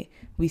 right?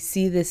 We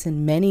see this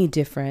in many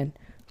different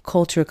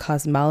culture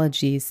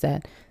cosmologies,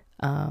 that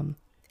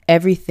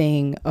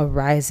everything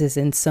arises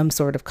in some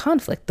sort of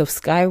conflict. The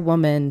sky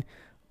woman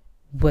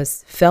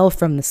fell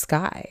from the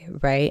sky,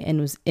 right?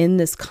 And was in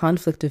this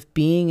conflict of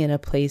being in a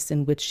place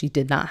in which she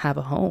did not have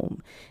a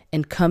home,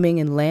 and coming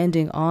and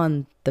landing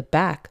on the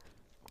back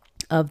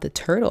of the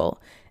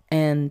turtle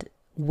and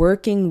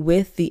working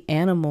with the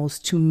animals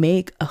to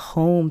make a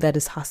home that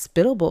is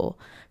hospitable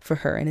for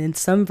her. And in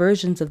some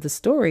versions of the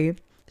story,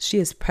 she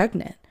is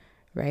pregnant,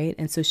 right?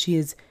 And so she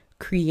is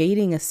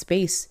creating a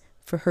space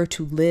for her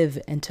to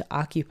live and to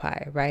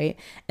occupy, right?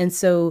 And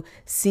so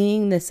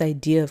seeing this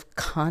idea of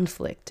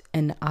conflict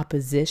and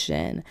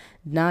opposition,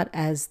 not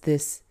as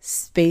this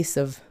space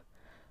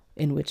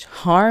in which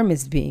harm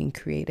is being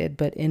created,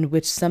 but in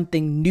which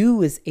something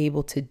new is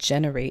able to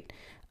generate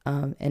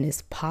and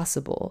is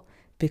possible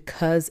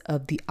because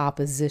of the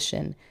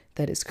opposition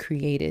that is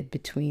created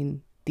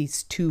between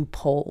these two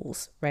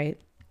poles, right?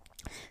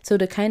 So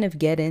to kind of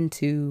get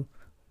into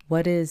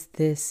what is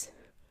this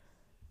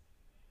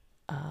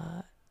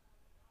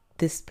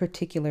this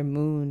particular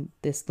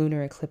this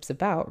lunar eclipse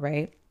about,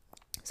 right?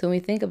 So when we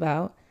think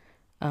about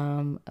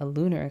a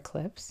lunar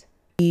eclipse,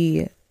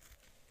 the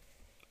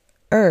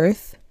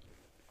Earth,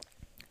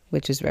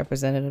 which is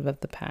representative of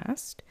the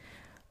past,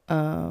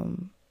 not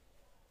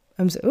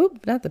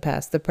the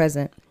past, the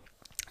present,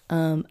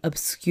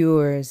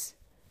 obscures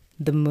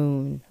the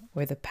moon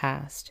or the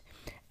past.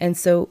 And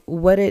so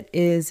what it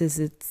is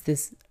it's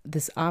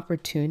this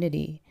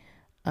opportunity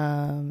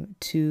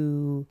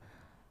to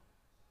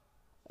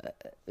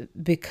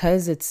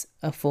because it's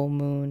a full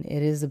moon,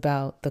 it is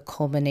about the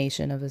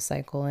culmination of a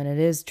cycle, and it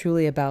is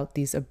truly about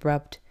these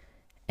abrupt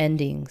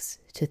endings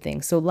to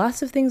things. So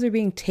lots of things are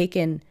being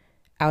taken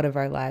out of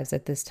our lives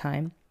at this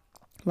time.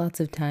 Lots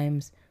of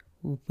times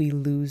we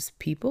lose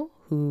people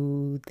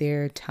who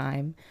their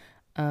time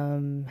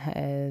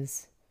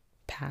has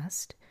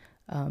passed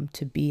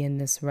to be in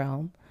this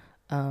realm.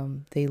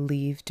 They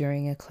leave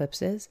during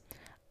eclipses.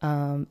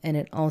 And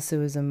it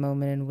also is a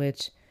moment in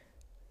which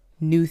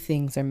new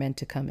things are meant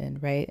to come in,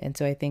 right? And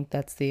so I think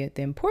that's the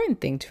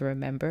important thing to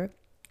remember.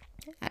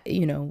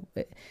 You know,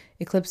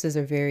 eclipses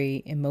are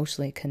very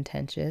emotionally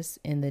contentious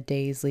in the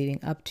days leading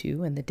up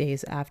to and the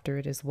days after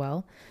it as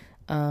well.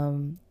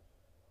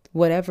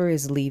 Whatever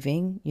is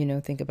leaving, you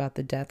know, think about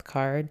the death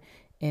card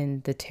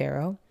in the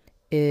tarot.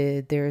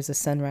 There is a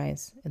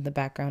sunrise in the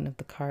background of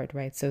the card,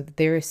 right? So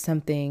there is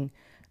something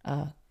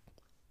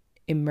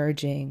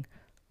emerging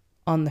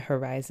on the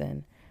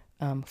horizon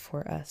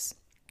for us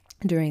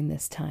during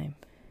this time.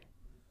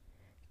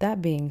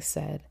 That being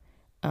said,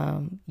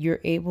 you're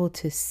able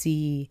to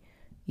see,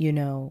 you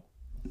know,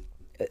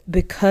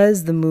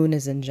 because the moon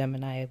is in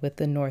Gemini with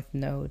the North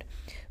Node,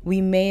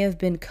 we may have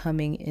been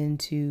coming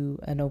into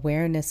an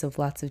awareness of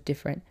lots of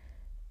different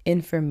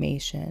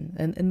information.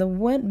 And the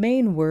one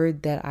main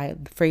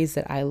phrase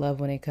that I love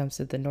when it comes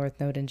to the North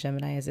Node in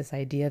Gemini is this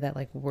idea that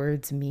like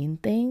words mean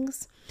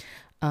things.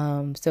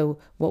 So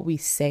what we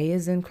say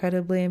is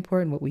incredibly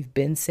important, what we've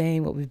been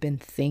saying, what we've been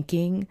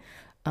thinking,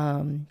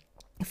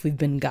 if we've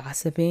been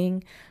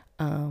gossiping,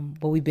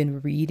 what we've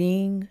been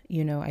reading.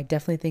 You know, I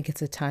definitely think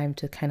it's a time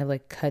to kind of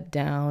like cut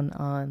down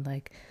on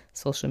like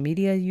social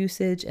media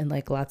usage and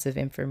like lots of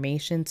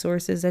information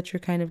sources that you're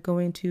kind of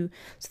going to,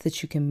 so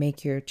that you can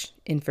make your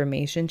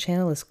information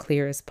channel as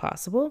clear as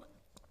possible.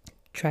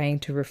 Trying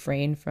to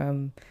refrain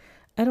from,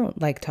 I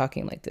don't like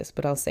talking like this,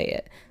 but I'll say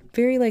it,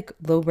 very like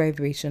low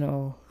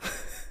vibrational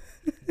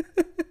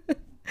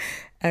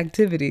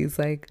activities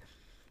like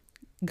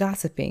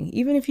gossiping,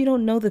 even if you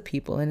don't know the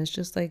people and it's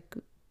just like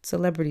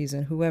celebrities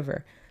and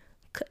whoever.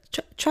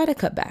 Try to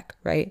cut back,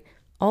 right?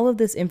 All of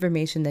this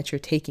information that you're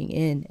taking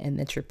in and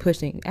that you're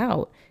pushing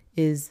out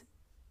is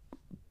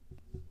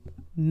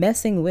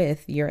messing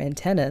with your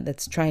antenna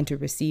that's trying to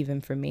receive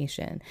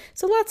information.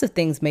 So lots of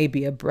things may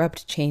be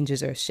abrupt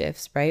changes or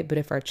shifts, right? But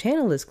if our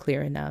channel is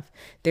clear enough,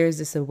 there's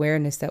this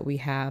awareness that we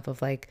have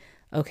of like,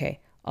 okay,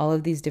 all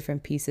of these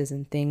different pieces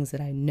and things that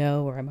I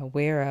know or I'm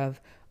aware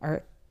of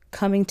are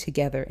coming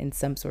together in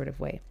some sort of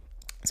way.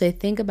 So I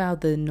think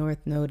about the North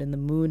Node and the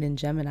moon in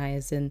Gemini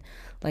as in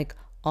like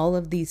all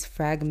of these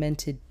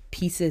fragmented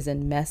pieces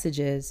and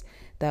messages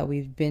that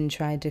we've been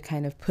trying to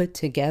kind of put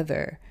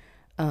together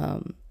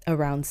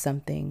around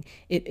something.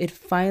 It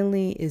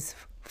finally is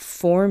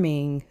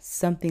forming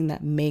something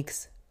that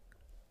makes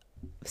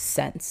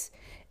sense,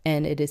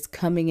 and it is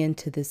coming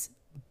into this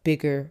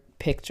bigger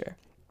picture,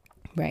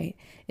 right?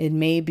 It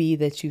may be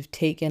that you've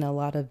taken a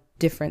lot of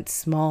different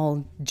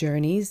small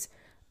journeys,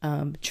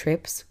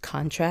 trips,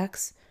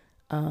 contracts,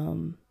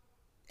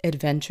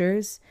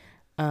 adventures,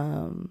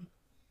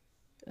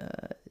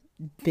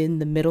 been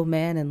the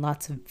middleman in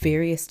lots of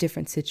various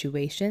different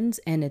situations,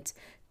 and it's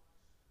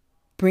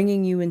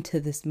bringing you into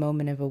this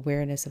moment of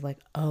awareness of like,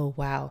 oh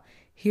wow,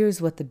 here's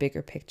what the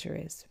bigger picture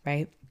is,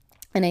 right?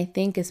 And I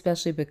think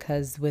especially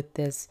because with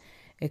this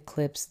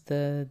eclipse,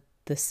 the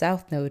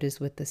South Node is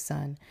with the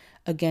sun.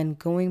 Again,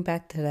 going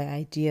back to the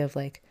idea of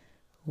like,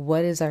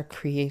 what is our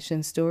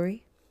creation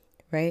story,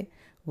 right?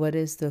 What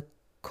is the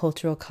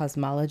cultural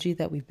cosmology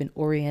that we've been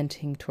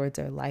orienting towards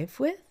our life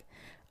with?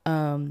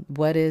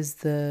 What is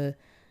the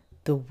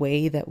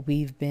way that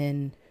we've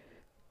been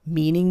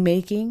meaning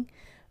making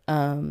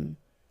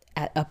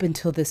up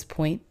until this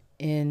point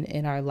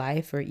in our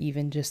life, or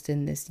even just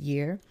in this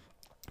year?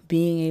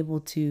 Being able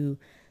to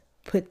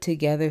put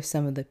together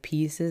some of the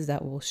pieces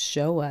that will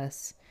show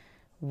us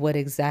what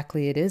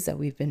exactly it is that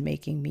we've been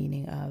making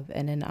meaning of,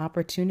 and an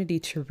opportunity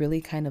to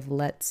really kind of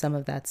let some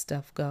of that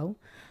stuff go,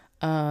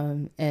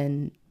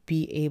 and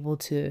be able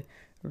to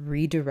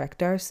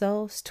redirect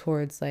ourselves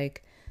towards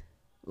like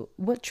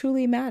what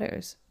truly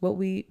matters, what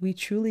we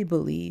truly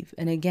believe.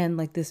 And again,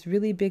 like this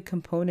really big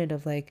component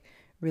of like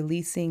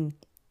releasing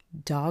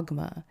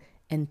dogma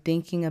and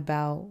thinking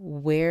about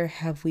where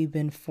have we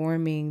been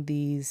forming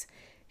these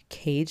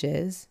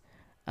cages,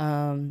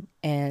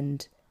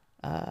 and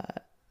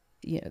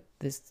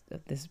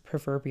this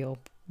proverbial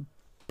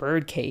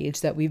bird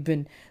cage that we've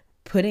been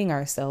putting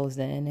ourselves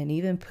in, and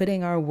even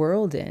putting our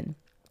world in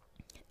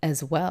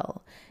as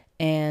well.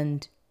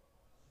 And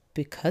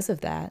because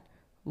of that,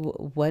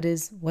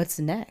 what's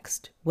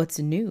next? What's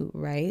new,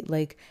 right?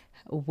 Like,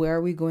 where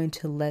are we going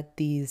to let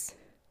these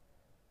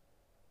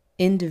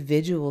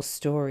individual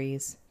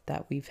stories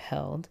that we've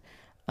held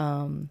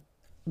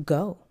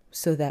go,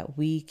 so that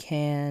we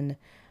can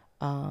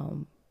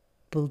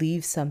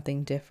believe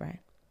something different?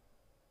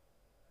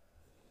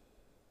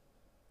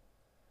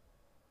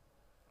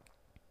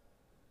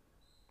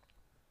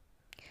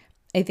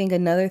 I think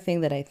another thing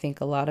that I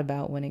think a lot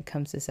about when it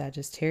comes to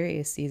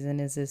Sagittarius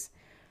season is this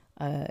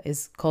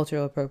is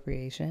cultural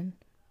appropriation,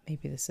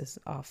 maybe this is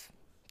off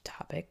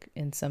topic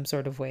in some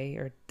sort of way,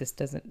 or this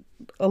doesn't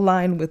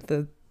align with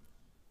the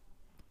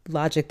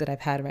logic that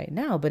I've had right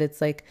now, but it's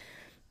like,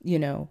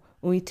 when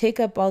we take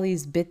up all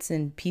these bits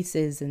and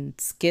pieces and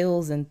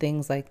skills and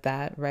things like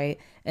that, right?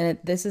 And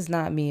this is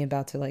not me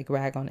about to like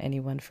rag on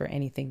anyone for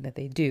anything that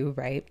they do,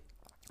 right?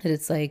 But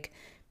it's like,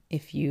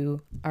 if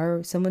you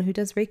are someone who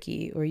does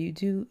Reiki, or you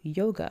do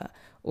yoga,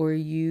 or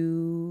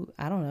you,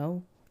 I don't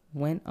know,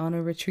 went on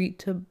a retreat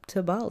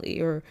to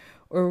Bali, or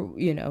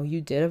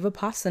you did a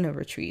Vipassana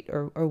retreat,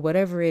 or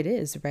whatever it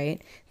is,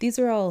 right? These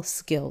are all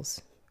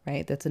skills,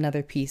 right? That's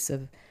another piece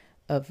of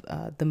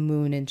the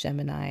moon in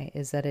Gemini,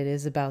 is that it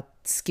is about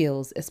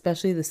skills,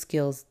 especially the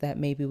skills that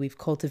maybe we've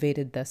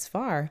cultivated thus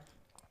far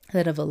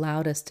that have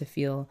allowed us to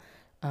feel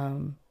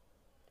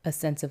a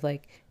sense of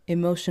like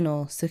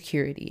emotional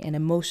security and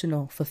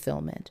emotional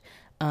fulfillment,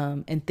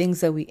 and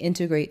things that we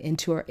integrate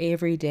into our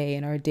everyday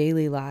and our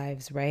daily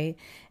lives, right?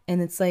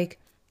 And it's like,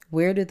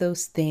 where do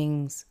those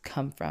things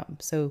come from?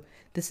 So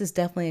this is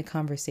definitely a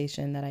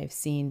conversation that I've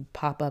seen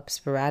pop up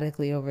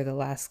sporadically over the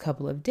last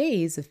couple of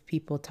days, of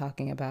people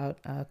talking about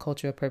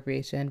cultural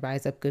appropriation.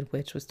 Rise Up Good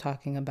Witch was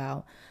talking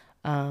about,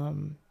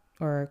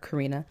 or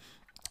Karina,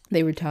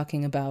 they were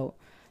talking about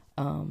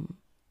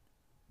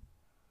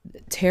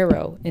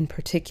tarot in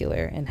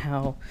particular, and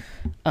how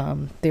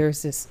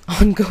there's this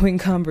ongoing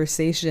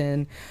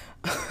conversation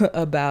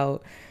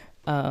about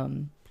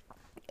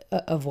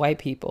of white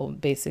people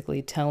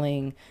basically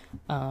telling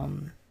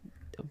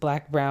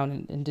Black, brown,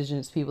 and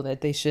indigenous people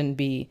that they shouldn't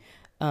be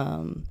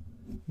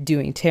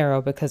doing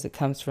tarot because it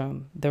comes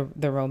from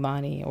the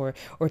Romani, or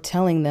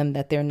telling them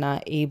that they're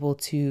not able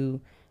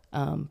to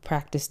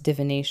practice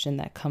divination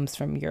that comes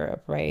from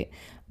Europe, right?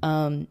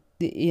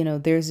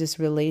 There's this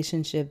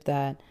relationship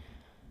that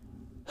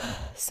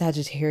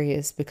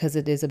Sagittarius, because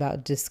it is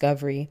about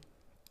discovery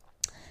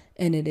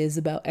and it is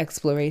about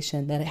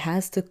exploration, that it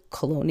has to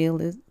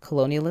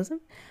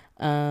colonialism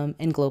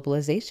and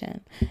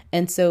globalization.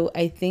 And so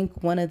I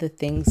think one of the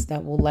things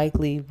that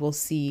we'll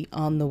see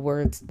on the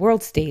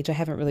world stage, I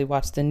haven't really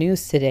watched the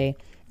news today,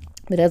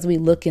 but as we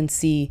look and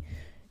see,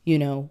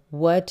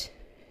 what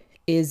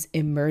is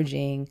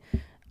emerging,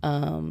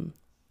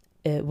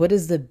 what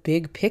is the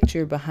big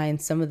picture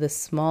behind some of the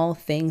small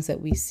things that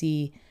we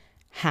see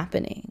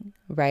happening,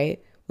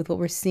 right? With what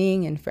we're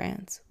seeing in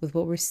France, with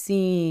what we're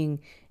seeing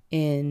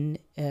in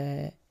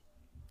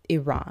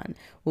Iran,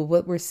 with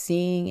what we're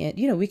seeing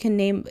in, we can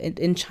name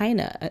in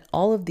China, at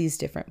all of these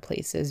different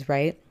places,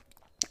 right?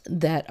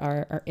 That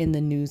are in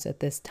the news at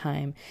this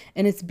time.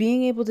 And it's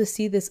being able to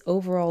see this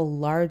overall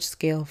large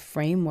scale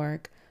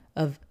framework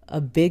of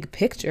a big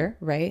picture,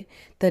 right?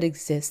 That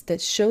exists, that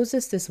shows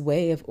us this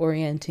way of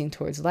orienting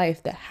towards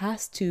life that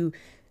has to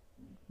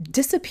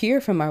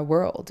disappear from our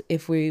world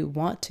if we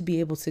want to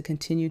be able to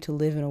continue to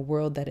live in a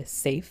world that is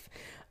safe,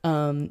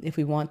 if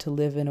we want to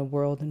live in a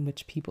world in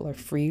which people are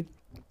free,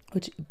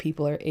 which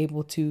people are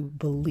able to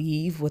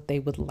believe what they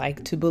would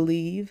like to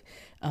believe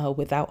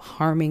without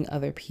harming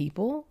other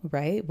people,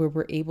 right? Where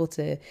we're able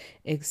to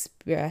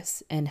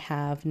express and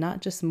have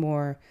not just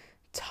more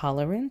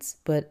tolerance,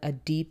 but a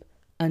deep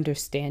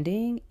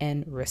understanding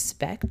and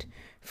respect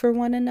for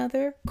one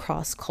another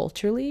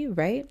cross-culturally,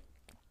 right?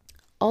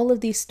 All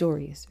of these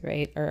stories,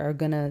 right, are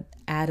going to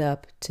add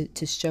up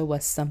to show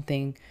us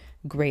something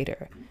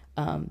greater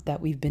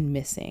that we've been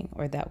missing,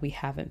 or that we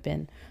haven't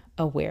been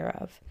aware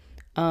of.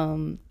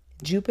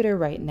 Jupiter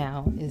right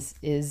now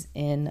is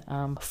in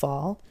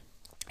fall,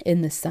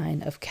 in the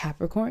sign of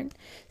Capricorn.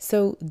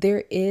 So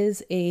there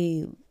is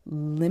a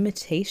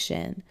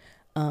limitation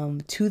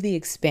to the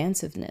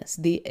expansiveness.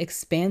 The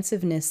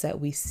expansiveness that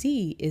we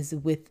see is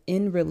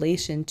within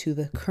relation to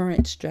the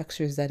current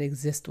structures that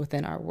exist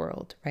within our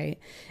world, right?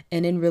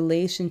 And in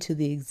relation to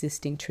the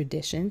existing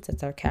traditions,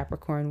 that's our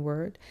Capricorn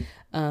word,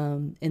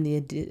 and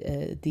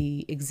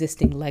the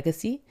existing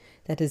legacy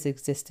that has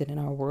existed in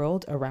our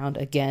world around,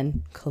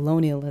 again,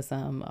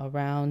 colonialism,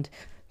 around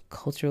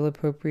cultural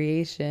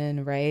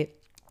appropriation, right?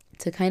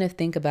 To kind of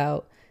think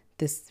about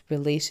this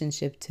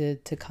relationship to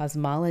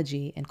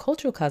cosmology and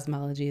cultural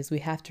cosmology, is we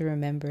have to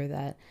remember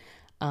that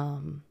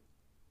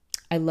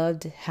I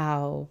loved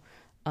how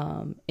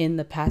in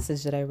the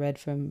passage that I read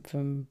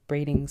from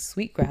Braiding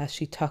Sweetgrass,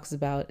 she talks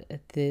about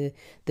the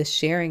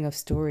sharing of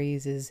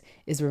stories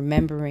is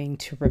remembering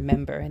to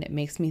remember. And it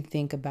makes me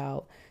think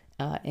about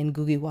in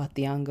Ngugi wa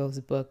Thiong'o's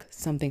book,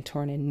 Something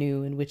Torn and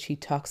New, in which he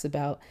talks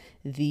about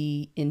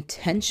the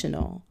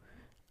intentional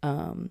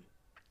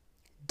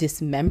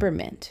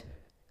dismemberment,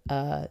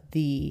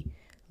 the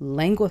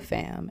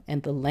languifam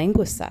and the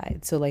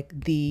languicide. So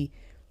like the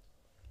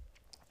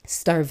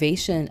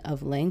starvation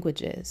of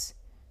languages,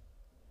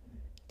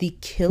 the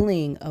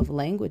killing of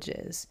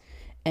languages,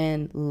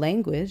 and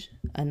language,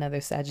 another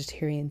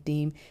Sagittarian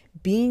theme,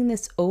 being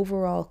this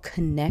overall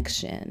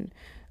connection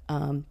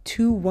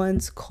to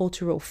one's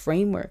cultural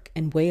framework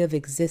and way of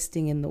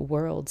existing in the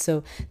world.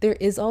 So there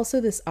is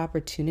also this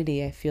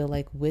opportunity, I feel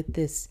like, with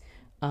this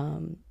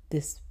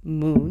this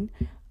moon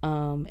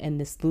and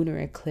this lunar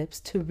eclipse,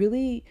 to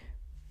really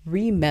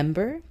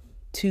remember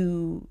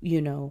to,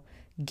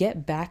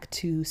 get back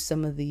to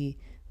some of the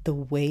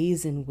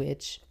ways in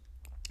which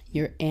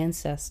your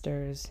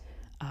ancestors,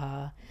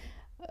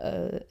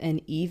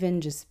 and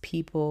even just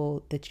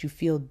people that you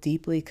feel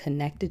deeply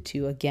connected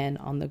to, again,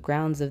 on the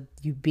grounds of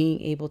you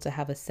being able to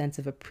have a sense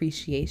of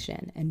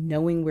appreciation and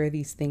knowing where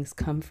these things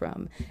come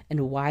from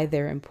and why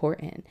they're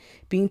important,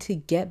 being to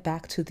get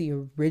back to the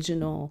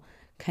original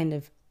kind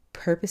of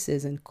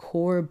purposes and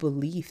core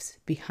beliefs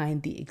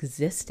behind the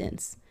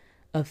existence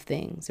of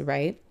things,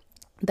 right?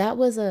 That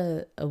was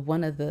a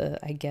one of the,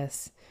 I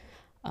guess,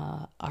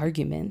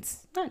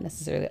 arguments, not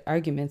necessarily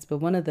arguments, but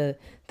one of the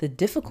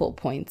difficult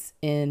points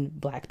in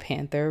Black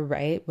Panther,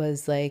 right,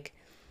 was like,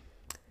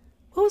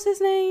 what was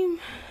his name?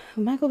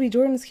 Michael B.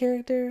 Jordan's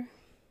character.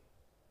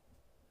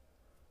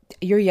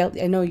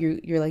 I know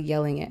you're like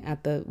yelling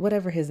at the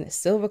whatever his name,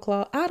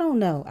 Silverclaw. I don't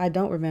know. I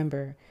don't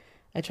remember.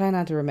 I try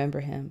not to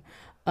remember him.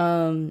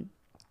 I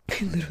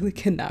literally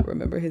cannot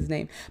remember his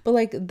name. But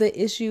like the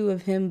issue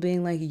of him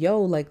being like, yo,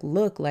 like,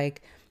 look,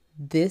 like,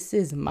 this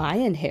is my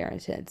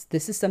inheritance.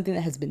 This is something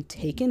that has been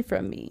taken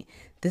from me.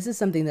 This is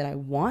something that I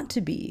want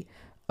to be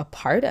a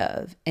part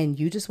of. And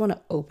you just want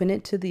to open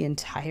it to the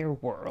entire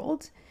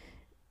world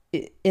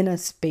in a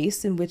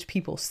space in which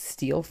people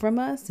steal from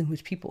us, in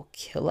which people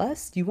kill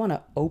us. You want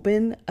to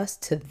open us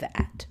to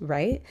that,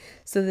 right?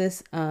 So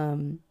this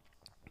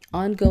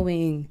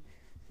ongoing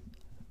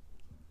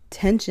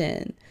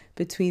tension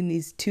between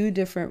these two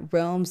different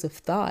realms of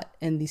thought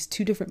and these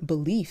two different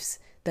beliefs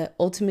that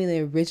ultimately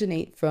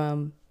originate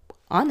from,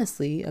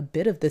 honestly, a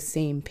bit of the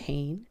same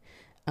pain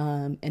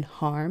and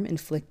harm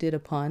inflicted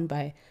upon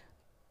by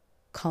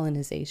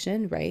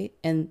colonization, right?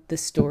 And the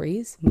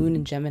stories, Moon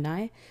and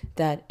Gemini,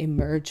 that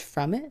emerge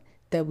from it,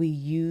 that we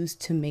use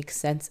to make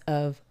sense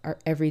of our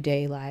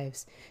everyday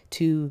lives,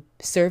 to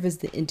serve as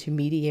the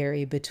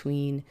intermediary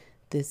between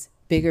this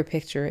bigger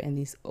picture and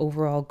these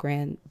overall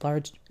grand,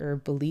 larger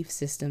belief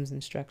systems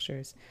and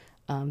structures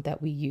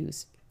that we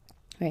use,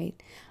 right?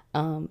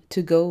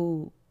 To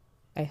go,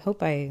 I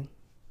hope I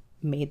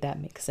made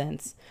that make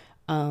sense.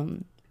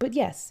 But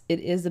yes,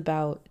 it is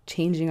about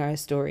changing our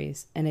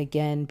stories. And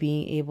again,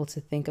 being able to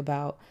think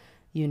about,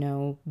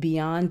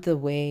 beyond the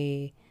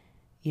way,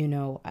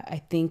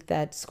 I think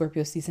that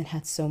Scorpio season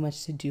had so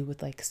much to do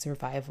with like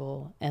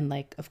survival. And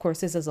like, of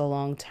course, this is a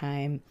long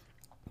time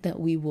that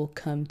we will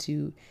come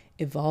to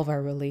evolve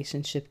our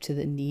relationship to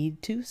the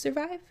need to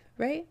survive,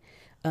 right?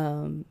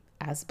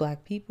 As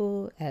Black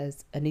people,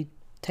 as any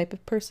type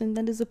of person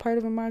that is a part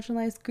of a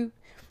marginalized group,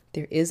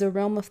 there is a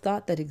realm of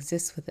thought that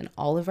exists within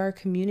all of our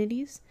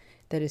communities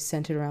that is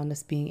centered around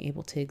us being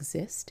able to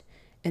exist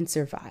and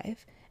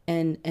survive.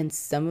 And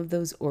some of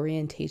those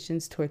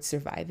orientations towards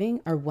surviving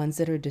are ones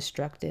that are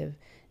destructive,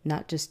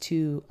 not just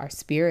to our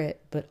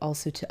spirit, but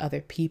also to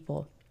other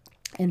people.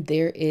 And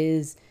there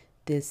is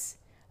this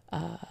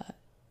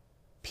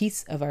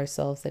piece of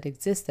ourselves that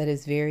exists that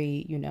is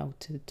very,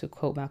 to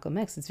quote Malcolm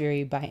X, it's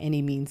very by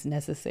any means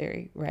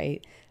necessary,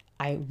 right?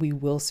 We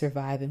will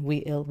survive and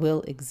we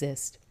will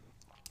exist.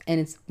 And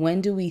it's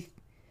when do we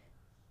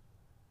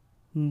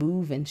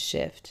move and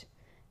shift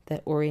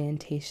that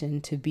orientation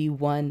to be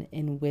one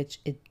in which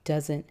it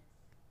doesn't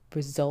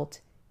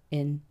result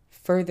in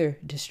further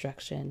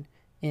destruction,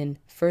 in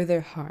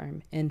further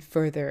harm, in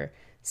further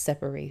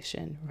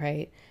separation,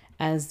 right?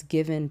 As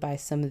given by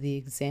some of the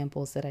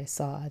examples that I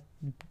saw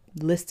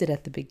listed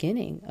at the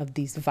beginning of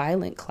these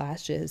violent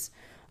clashes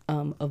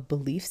of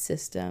belief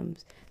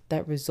systems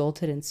that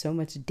resulted in so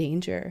much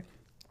danger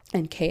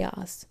and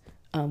chaos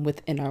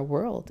within our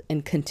world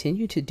and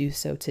continue to do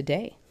so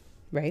today,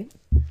 right?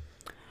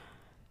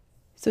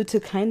 So to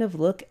kind of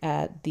look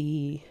at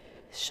the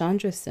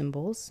Chandra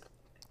symbols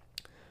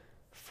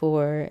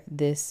for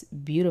this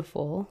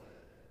beautiful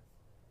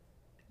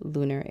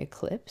lunar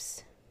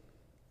eclipse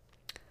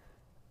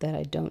that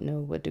I don't know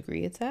what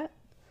degree it's at.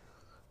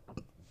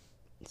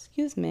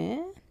 Excuse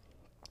me.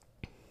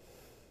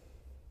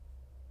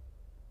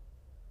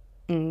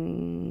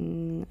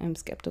 I'm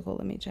skeptical.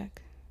 Let me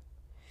check.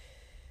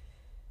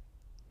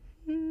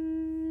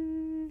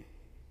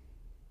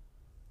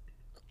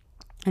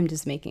 I'm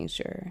just making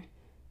sure.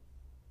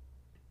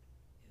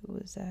 It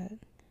was at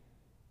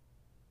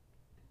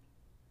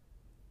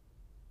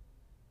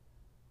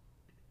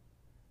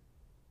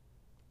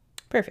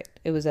perfect.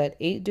 It was at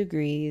 8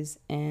 degrees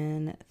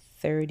and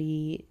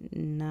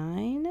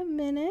 39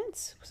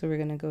 minutes. So we're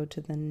going to go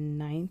to the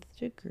 9th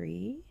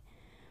degree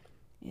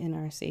in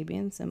our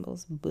Sabian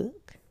symbols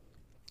book.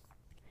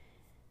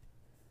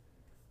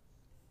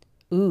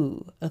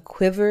 Ooh, a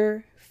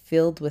quiver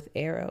filled with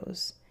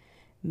arrows.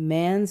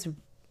 Man's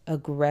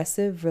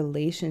aggressive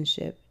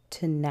relationship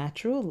to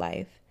natural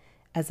life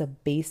as a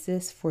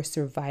basis for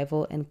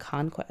survival and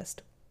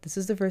conquest. This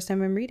is the first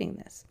time I'm reading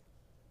this.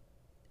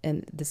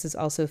 And this is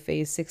also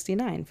phase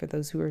 69 for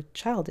those who are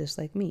childish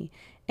like me.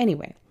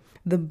 Anyway,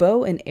 the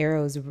bow and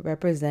arrows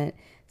represent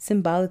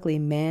symbolically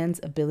man's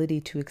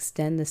ability to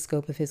extend the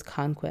scope of his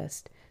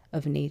conquest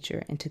of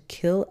nature and to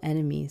kill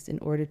enemies in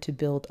order to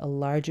build a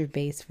larger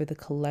base for the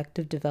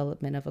collective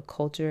development of a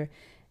culture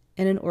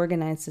and an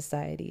organized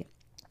society.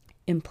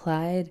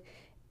 Implied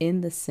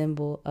in the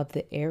symbol of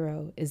the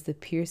arrow is the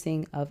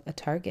piercing of a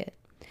target.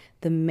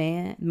 The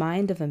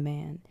mind of a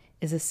man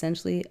is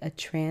essentially a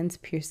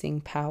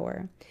trans-piercing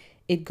power.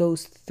 It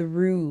goes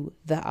through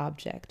the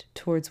object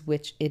towards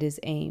which it is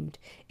aimed.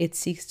 It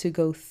seeks to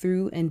go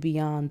through and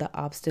beyond the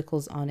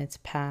obstacles on its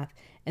path,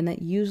 and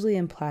that usually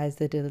implies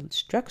the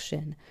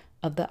destruction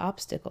of the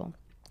obstacle.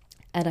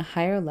 At a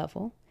higher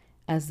level,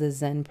 as the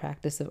Zen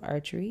practice of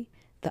archery,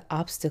 the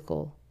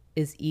obstacle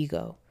is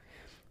ego.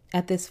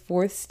 At this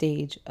fourth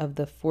stage of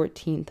the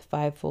 14th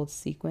fivefold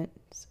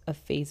sequence of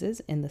phases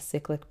in the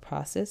cyclic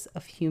process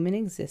of human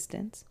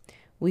existence,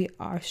 we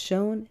are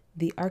shown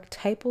the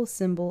archetypal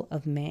symbol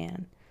of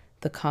man,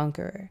 the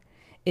conqueror.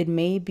 It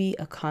may be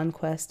a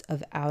conquest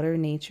of outer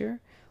nature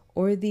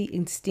or the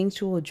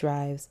instinctual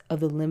drives of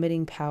the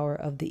limiting power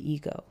of the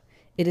ego.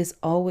 It is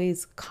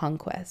always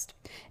conquest.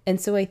 And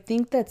so I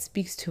think that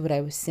speaks to what I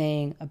was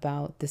saying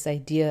about this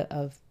idea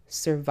of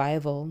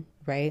survival,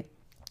 right?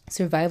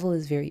 Survival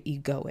is very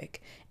egoic,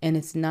 and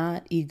it's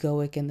not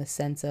egoic in the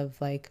sense of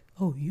like,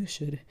 oh, you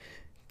should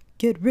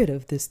get rid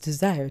of this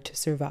desire to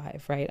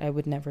survive, right? I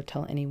would never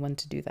tell anyone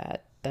to do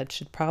that. That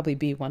should probably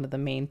be one of the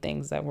main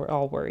things that we're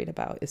all worried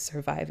about is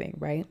surviving,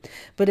 right?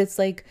 But it's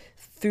like,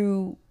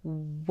 through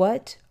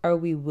what are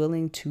we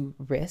willing to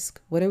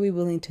risk? What are we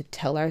willing to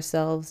tell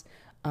ourselves?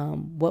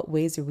 What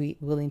ways are we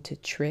willing to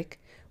trick?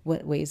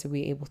 What ways are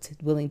we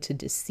willing to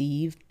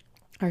deceive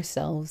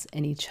ourselves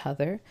and each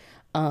other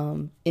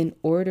in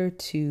order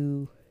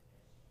to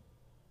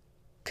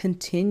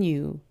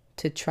continue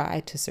to try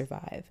to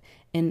survive?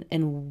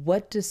 And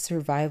what does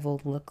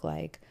survival look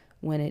like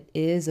when it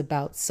is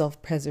about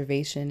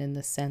self-preservation, in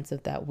the sense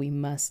of that we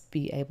must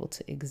be able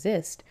to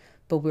exist,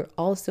 but we're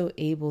also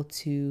able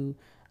to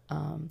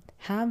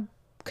have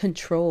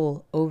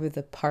control over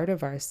the part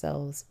of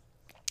ourselves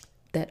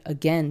that,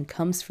 again,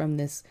 comes from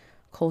this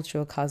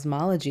cultural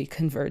cosmology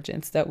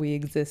convergence that we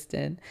exist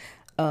in,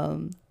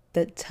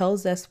 that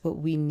tells us what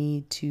we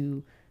need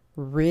to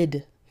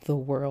rid the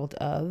world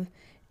of,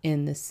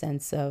 in the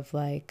sense of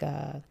like,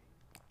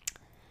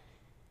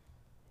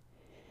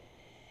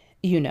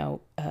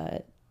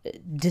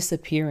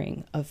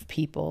 disappearing of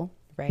people,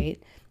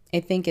 right? I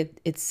think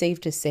it's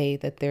safe to say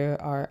that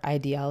there are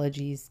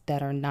ideologies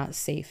that are not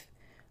safe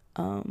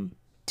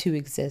to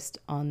exist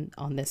on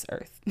this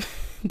earth.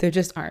 There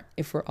just aren't,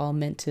 if we're all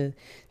meant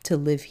to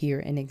live here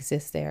and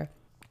exist there.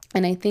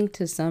 And I think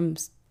to some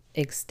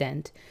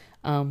extent,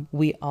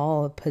 we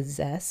all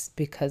possess,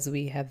 because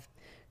we have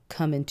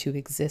come into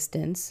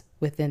existence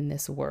within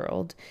this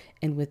world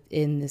and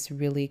within this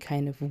really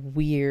kind of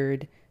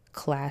weird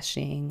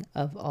clashing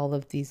of all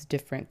of these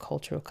different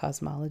cultural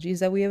cosmologies,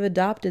 that we have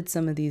adopted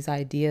some of these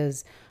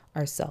ideas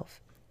ourselves,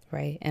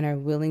 right? And are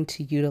willing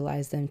to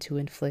utilize them to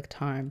inflict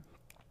harm,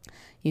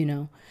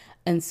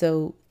 And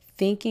so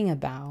thinking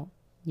about,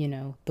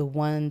 the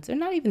ones, or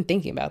not even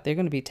thinking about, they're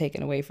going to be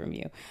taken away from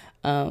you.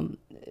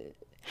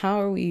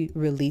 How are we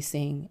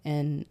releasing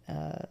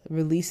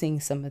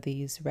some of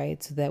these,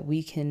 right? So that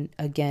we can,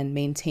 again,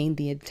 maintain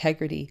the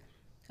integrity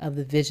of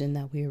the vision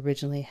that we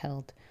originally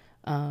held,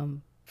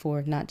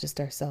 for not just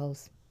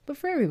ourselves, but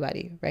for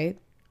everybody, right?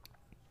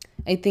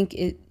 I think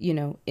it,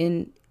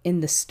 in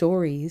the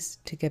stories,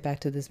 to get back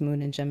to this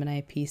Moon and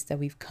Gemini piece that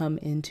we've come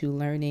into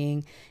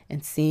learning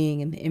and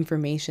seeing, and the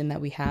information that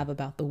we have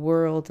about the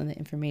world and the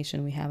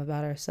information we have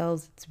about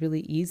ourselves, it's really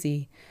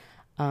easy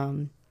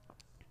to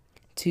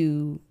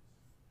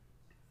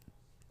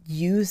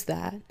use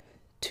that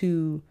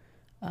to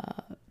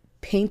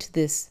paint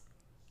this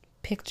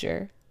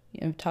picture.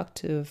 I talked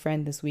to a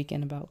friend this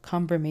weekend about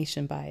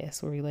confirmation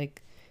bias, where we're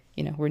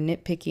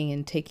nitpicking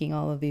and taking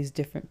all of these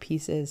different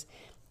pieces,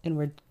 and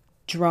we're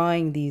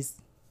drawing these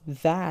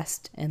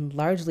vast and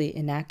largely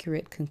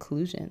inaccurate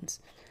conclusions,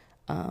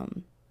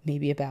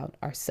 maybe about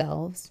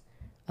ourselves,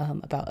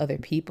 about other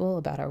people,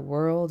 about our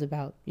world,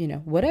 about,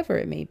 whatever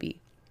it may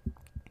be.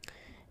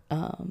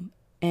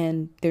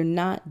 And they're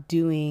not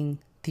doing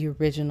the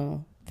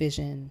original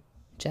vision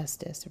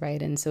justice,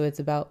 right? And so it's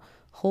about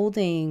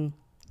holding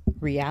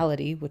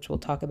reality, which we'll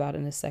talk about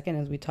in a second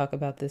as we talk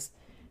about this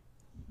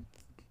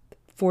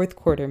fourth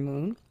quarter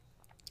moon,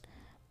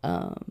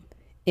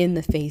 in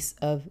the face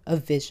of a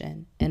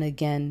vision. And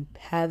again,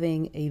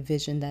 having a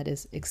vision that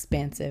is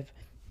expansive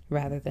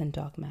rather than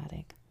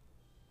dogmatic.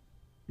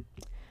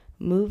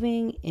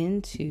 Moving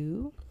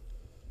into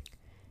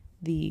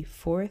the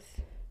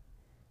fourth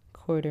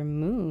quarter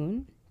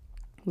moon,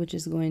 which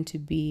is going to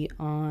be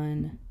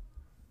on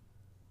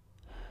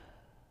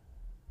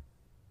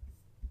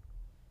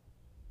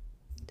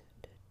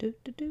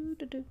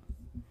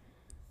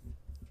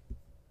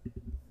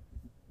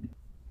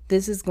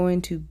this is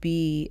going to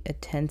be a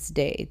tense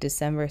day,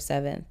 December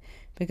 7th,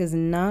 because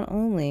not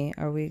only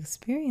are we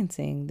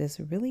experiencing this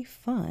really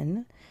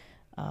fun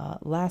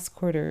last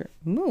quarter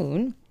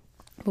moon,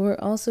 but we're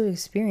also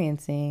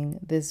experiencing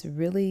this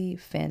really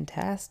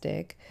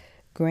fantastic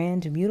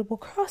grand mutable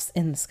cross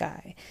in the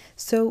sky.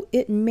 So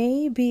it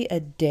may be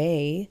a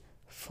day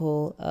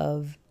full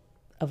of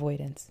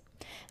avoidance.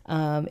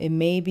 It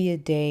may be a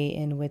day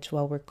in which,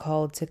 while we're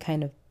called to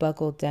kind of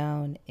buckle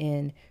down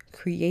in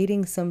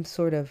creating some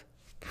sort of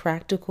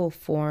practical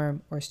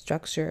form or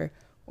structure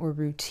or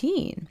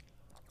routine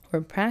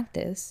or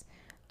practice,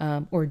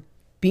 or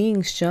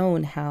being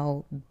shown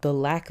how the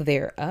lack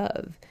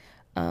thereof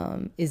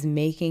is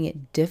making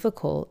it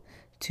difficult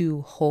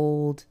to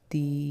hold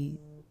the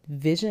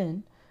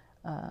vision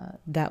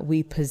that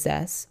we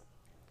possess.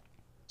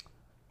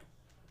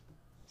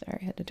 Sorry,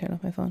 I had to turn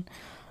off my phone.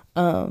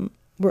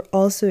 We're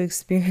also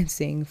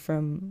experiencing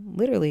from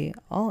literally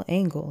all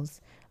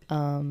angles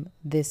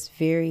this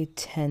very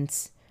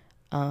tense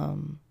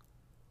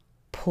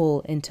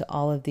pull into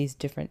all of these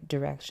different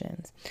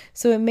directions.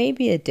 So it may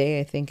be a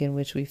day, I think, in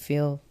which we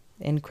feel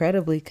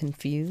incredibly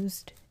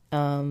confused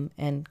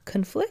and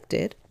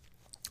conflicted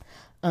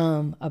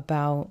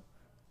about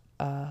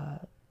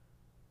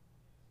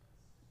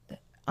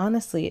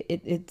honestly,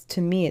 it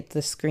to me it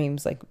just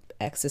screams like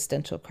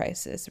existential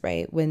crisis,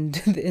 right? When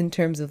in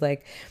terms of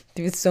like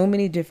there's so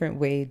many different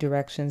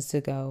directions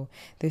to go.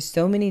 There's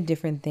so many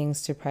different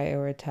things to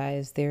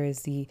prioritize. There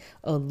is the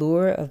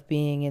allure of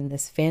being in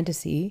this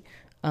fantasy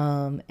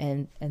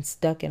and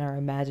stuck in our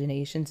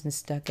imaginations and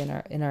stuck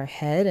in our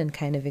head and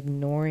kind of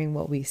ignoring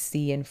what we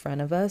see in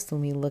front of us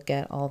when we look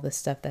at all the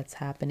stuff that's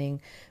happening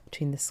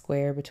between the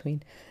square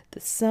between the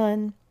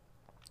sun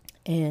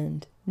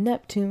and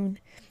Neptune.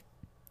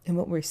 And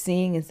what we're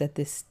seeing is that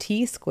this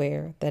T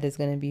square that is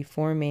going to be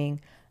forming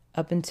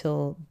up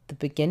until the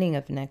beginning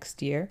of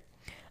next year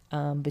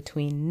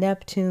between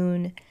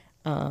Neptune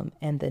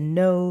and the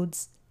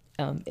nodes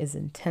is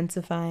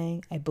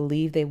intensifying. I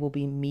believe they will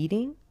be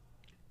meeting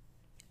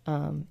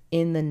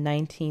in the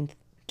 19th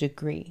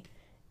degree.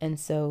 And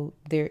so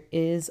there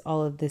is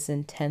all of this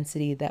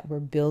intensity that we're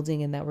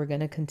building and that we're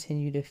going to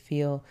continue to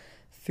feel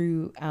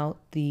throughout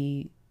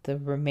the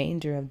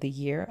remainder of the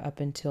year up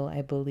until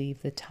I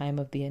believe the time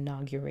of the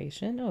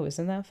inauguration. Oh,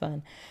 isn't that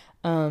fun?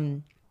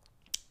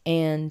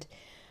 And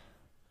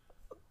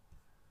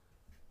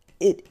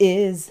it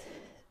is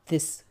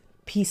this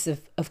piece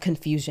of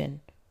confusion,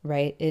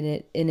 right? And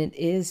it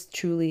is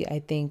truly, I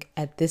think,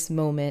 at this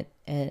moment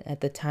and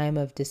at the time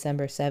of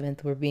December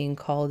 7th, we're being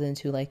called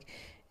into like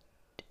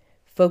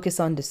focus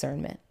on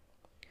discernment.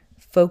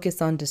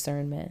 Focus on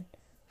discernment.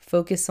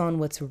 Focus on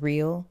what's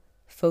real.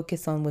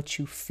 Focus on what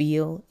you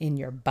feel in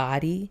your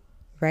body,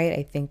 right?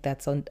 I think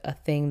that's a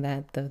thing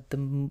that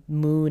the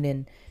moon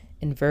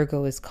in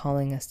Virgo is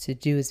calling us to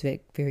do, is very,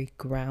 very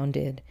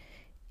grounded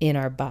in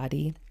our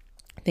body.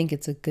 I think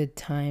it's a good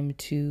time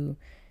to,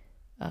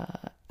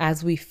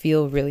 as we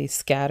feel really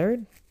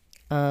scattered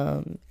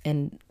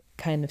and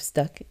kind of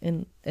stuck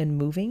and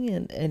moving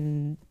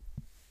in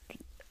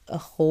a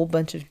whole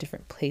bunch of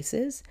different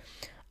places,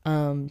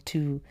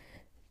 to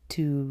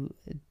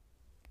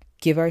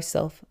give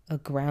ourselves a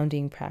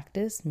grounding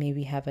practice.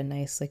 Maybe have a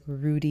nice like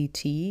rooty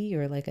tea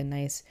or like a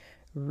nice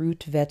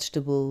root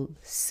vegetable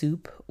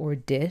soup or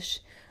dish,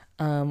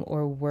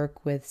 or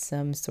work with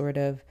some sort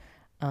of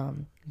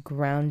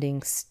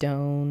grounding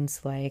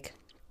stones. Like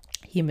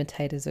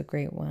hematite is a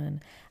great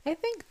one. I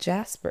think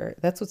jasper,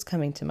 that's what's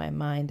coming to my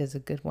mind, is a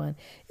good one.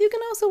 You can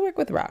also work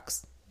with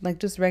rocks, like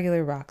just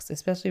regular rocks,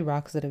 especially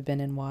rocks that have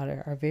been in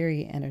water are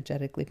very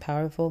energetically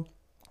powerful.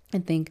 I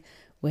think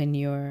when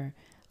you're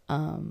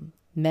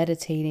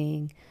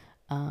meditating,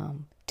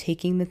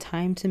 taking the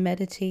time to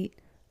meditate,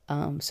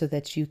 so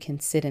that you can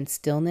sit in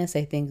stillness.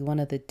 I think one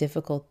of the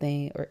difficult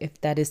things, or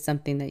if that is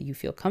something that you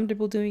feel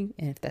comfortable doing,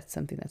 and if that's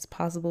something that's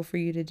possible for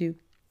you to do,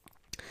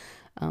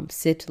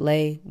 sit,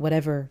 lay,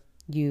 whatever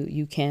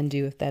you can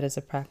do, if that is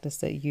a practice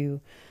that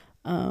you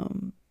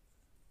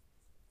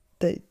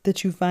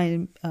that you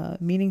find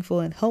meaningful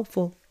and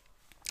helpful,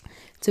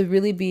 to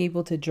really be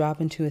able to drop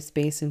into a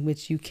space in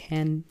which you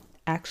can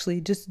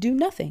actually just do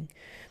nothing,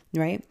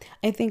 right?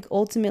 I think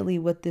ultimately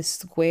what this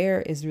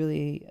square is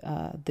really,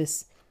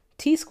 this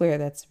T square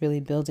that's really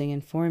building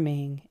and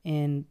forming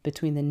in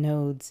between the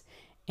nodes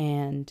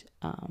and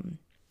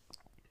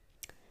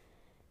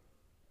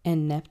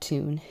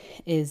Neptune,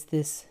 is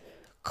this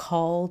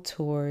call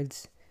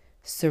towards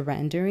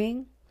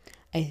surrendering.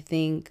 I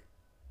think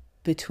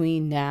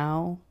between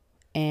now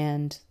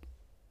and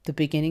the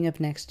beginning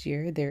of next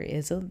year, there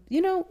is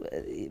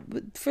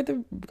for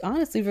the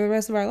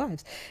rest of our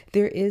lives,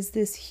 there is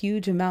this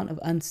huge amount of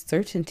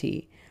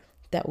uncertainty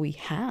that we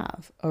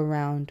have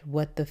around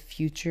what the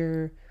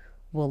future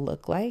will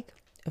look like.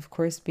 Of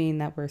course, being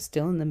that we're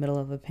still in the middle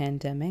of a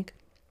pandemic,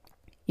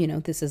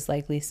 this is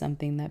likely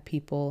something that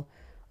people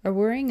are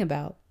worrying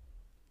about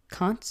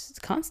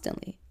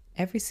constantly,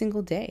 every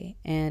single day.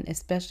 And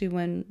especially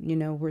when,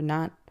 we're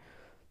not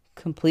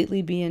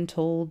completely being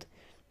told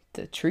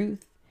the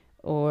truth,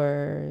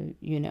 or,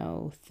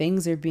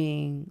 things are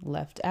being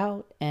left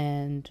out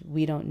and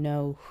we don't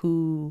know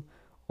who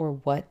or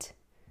what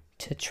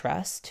to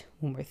trust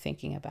when we're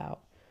thinking about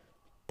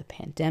the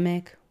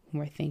pandemic, when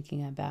we're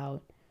thinking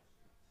about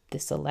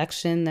this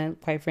election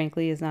that quite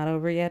frankly is not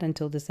over yet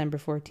until December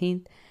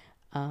 14th,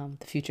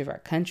 the future of our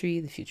country,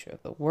 the future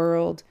of the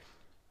world,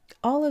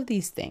 all of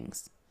these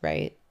things,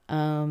 right?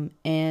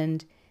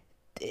 And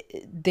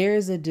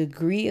there's a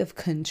degree of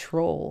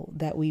control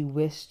that we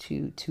wish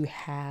to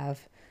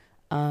have.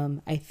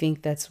 I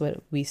think that's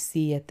what we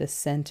see at the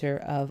center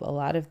of a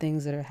lot of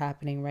things that are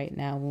happening right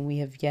now, when we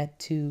have yet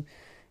to,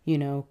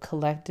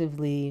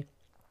 collectively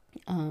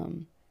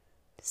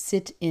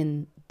sit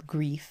in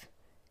grief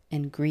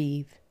and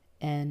grieve.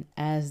 And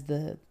as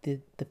the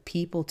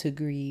people to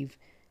grieve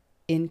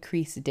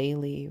increase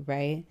daily,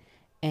 right?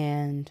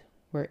 And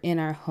we're in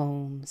our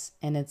homes,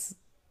 and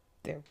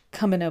they're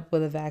coming up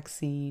with a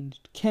vaccine.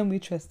 Can we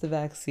trust the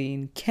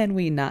vaccine? Can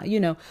we not?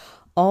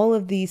 All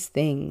of these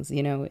things,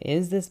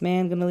 is this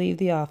man going to leave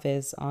the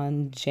office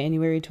on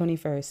January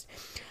 21st?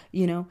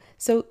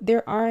 So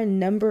there are a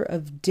number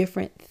of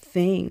different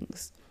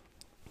things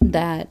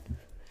that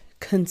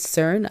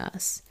concern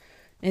us.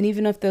 And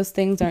even if those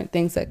things aren't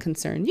things that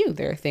concern you,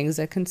 there are things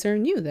that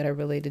concern you that are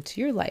related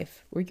to your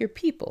life or your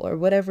people or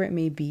whatever it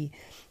may be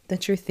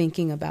that you're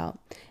thinking about.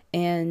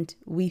 And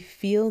we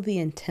feel the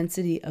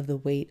intensity of the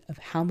weight of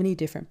how many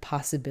different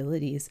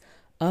possibilities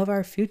of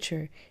our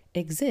future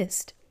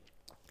exist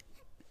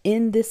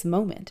in this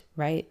moment,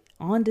 right?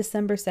 On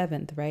December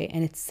 7th, right?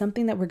 And it's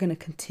something that we're going to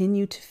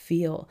continue to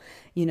feel.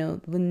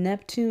 When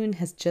Neptune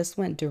has just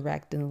went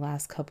direct in the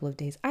last couple of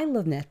days, I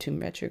love Neptune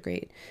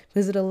retrograde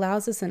because it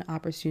allows us an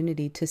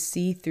opportunity to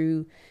see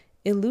through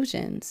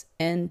illusions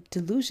and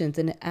delusions,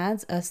 and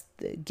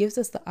it gives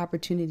us the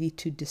opportunity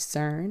to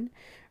discern,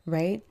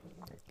 right?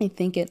 I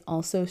think it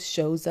also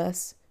shows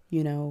us,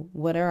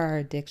 what are our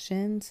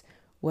addictions?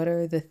 What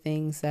are the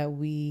things that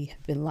we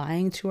have been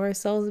lying to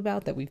ourselves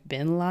about, that we've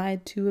been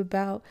lied to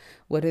about?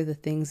 What are the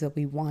things that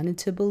we wanted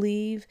to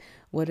believe?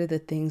 What are the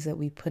things that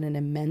we put an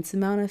immense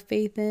amount of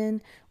faith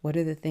in? What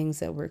are the things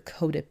that we're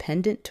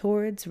codependent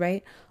towards,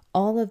 right?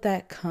 All of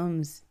that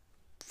comes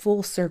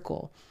full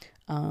circle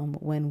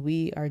when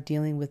we are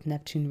dealing with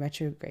Neptune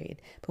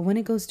retrograde. But when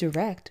it goes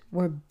direct,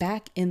 we're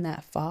back in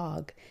that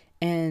fog.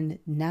 And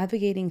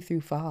navigating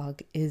through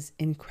fog is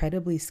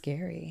incredibly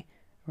scary,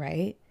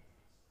 right?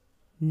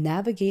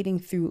 Navigating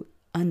through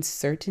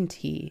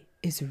uncertainty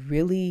is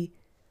really,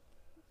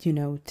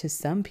 to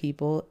some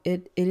people,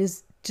 it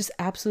is just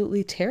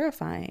absolutely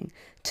terrifying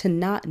to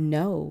not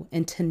know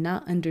and to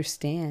not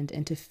understand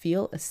and to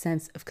feel a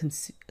sense of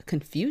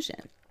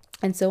confusion.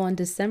 And so on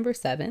December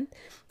 7th,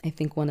 I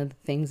think one of the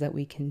things that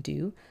we can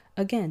do,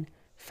 again,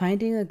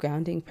 finding a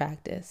grounding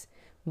practice.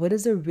 What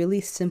is a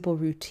really simple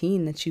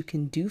routine that you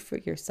can do for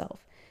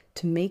yourself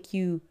to make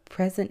you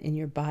present in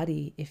your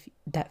body if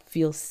that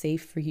feels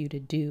safe for you to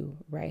do,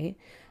 right?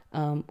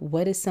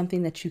 What is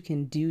something that you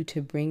can do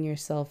to bring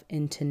yourself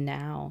into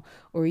now,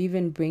 or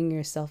even bring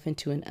yourself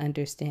into an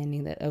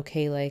understanding that,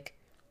 okay, like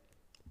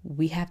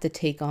we have to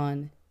take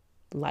on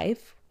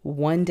life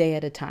one day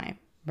at a time,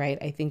 right?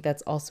 I think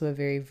that's also a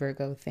very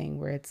Virgo thing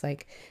where it's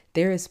like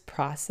there is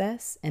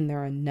process and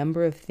there are a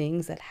number of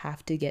things that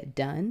have to get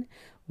done.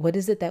 What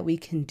is it that we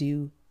can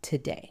do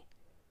today?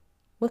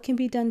 What can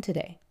be done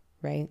today,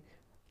 right?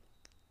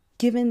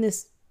 Given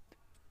this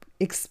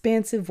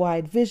expansive,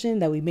 wide vision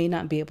that we may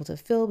not be able to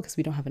fill because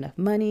we don't have enough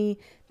money,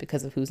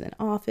 because of who's in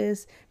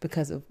office,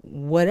 because of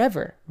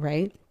whatever,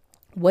 right?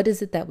 What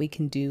is it that we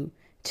can do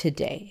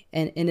today?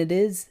 And it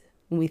is,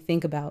 when we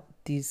think about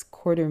these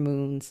quarter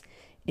moons,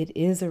 it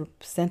is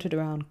centered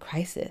around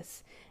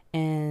crisis.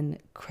 And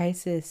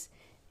crisis,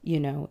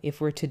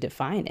 if we're to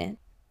define it,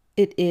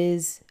 it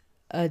is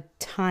a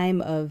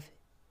time of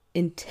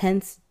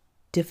intense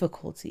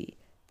difficulty,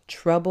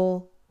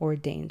 trouble, or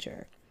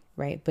danger,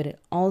 right? But it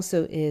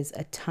also is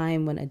a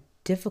time when a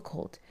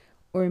difficult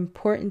or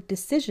important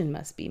decision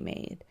must be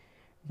made,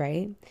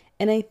 right?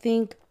 And I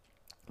think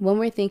when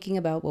we're thinking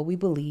about what we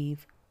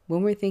believe,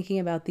 when we're thinking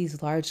about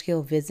these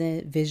large-scale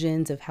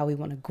visions of how we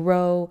want to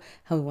grow,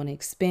 how we want to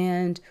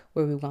expand,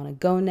 where we want to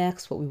go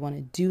next, what we want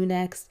to do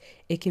next,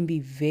 it can be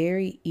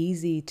very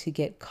easy to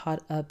get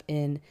caught up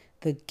in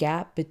the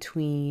gap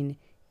between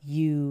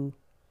you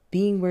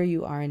being where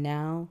you are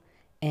now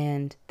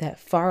and that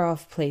far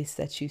off place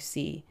that you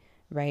see,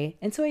 right?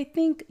 And so I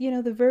think,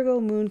 the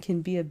Virgo moon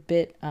can be a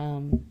bit,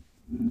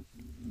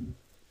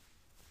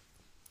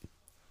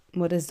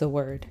 what is the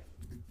word?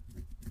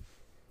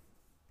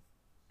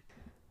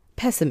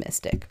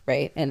 Pessimistic,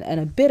 right? And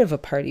a bit of a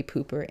party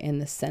pooper in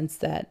the sense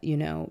that,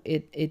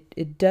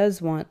 it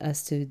does want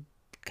us to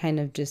kind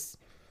of just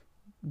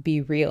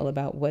be real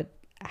about what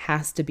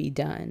has to be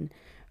done,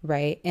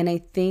 right? And I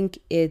think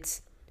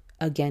it's,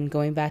 again,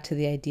 going back to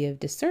the idea of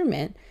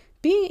discernment,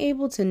 being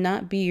able to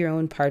not be your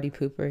own party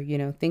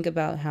pooper. Think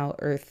about how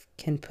Earth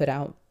can put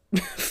out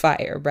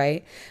fire,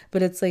 right?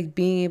 But it's like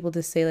being able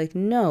to say, like,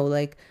 no,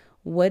 like,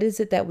 what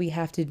is it that we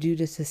have to do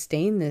to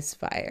sustain this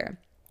fire?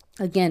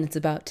 Again, it's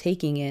about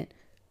taking it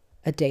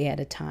a day at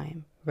a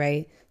time,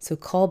 right? So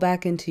call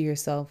back into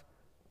yourself.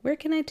 Where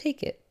can I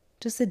take it?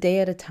 Just a day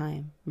at a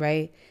time,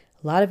 right?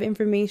 A lot of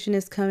information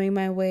is coming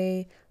my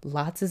way.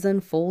 Lots is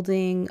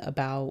unfolding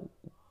about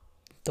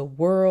the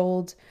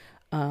world,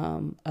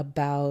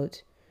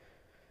 about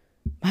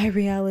my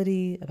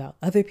reality, about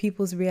other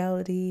people's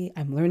reality.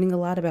 I'm learning a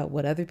lot about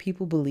what other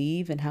people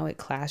believe and how it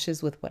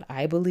clashes with what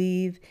I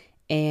believe.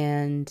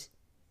 And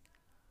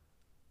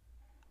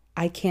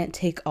I can't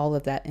take all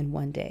of that in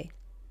one day.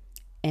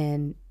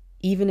 And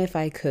even if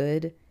I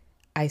could,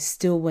 I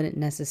still wouldn't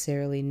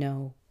necessarily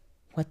know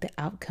what the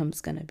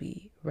outcome's going to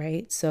be,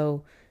 right?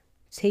 So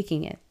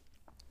taking it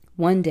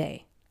one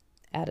day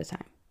at a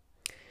time.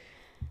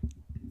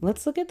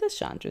 Let's look at the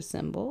Chandra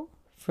symbol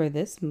for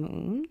this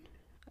moon.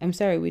 I'm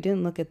sorry, we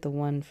didn't look at the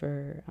one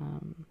for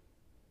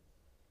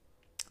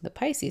the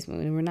Pisces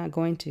moon, and we're not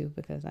going to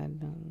because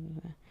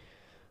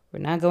we're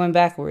not going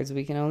backwards.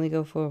 We can only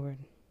go forward.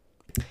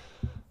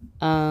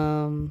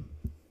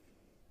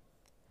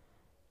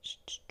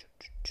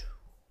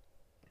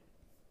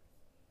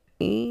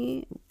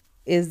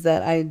 Is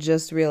that I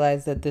just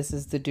realized that this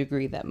is the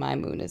degree that my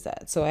moon is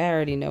at. So I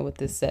already know what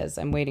this says.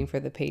 I'm waiting for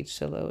the page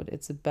to load.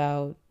 It's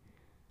about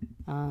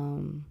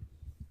a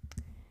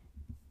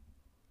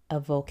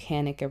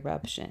volcanic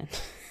eruption.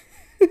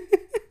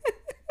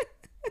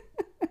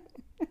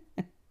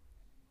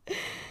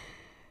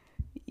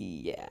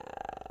 Yeah.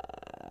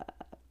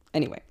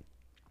 Anyway.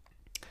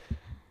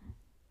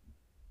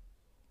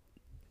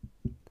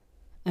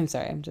 I'm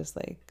sorry, I'm just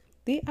like,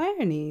 the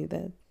irony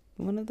that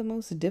one of the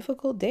most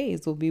difficult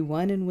days will be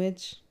one in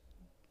which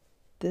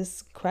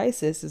this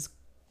crisis is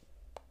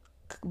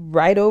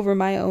right over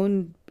my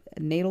own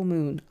natal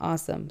moon.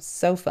 Awesome.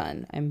 So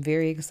fun. I'm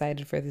very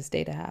excited for this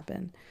day to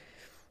happen.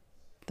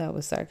 That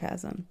was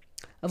sarcasm.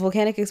 A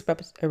volcanic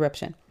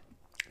eruption.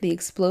 The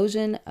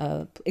explosion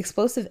of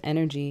explosive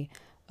energy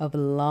of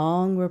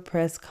long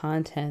repressed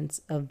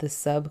contents of the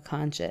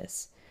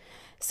subconscious.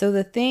 So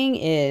the thing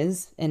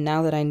is, and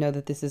now that I know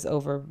that this is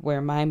over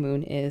where my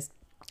moon is,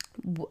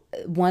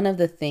 one of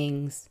the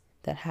things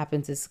that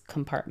happens is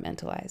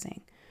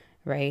compartmentalizing,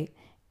 right?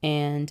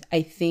 And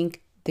I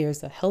think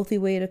there's a healthy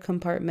way to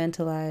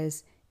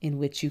compartmentalize in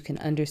which you can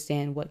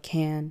understand what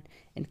can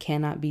and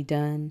cannot be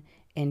done,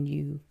 and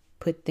you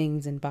put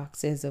things in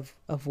boxes of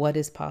what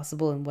is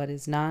possible and what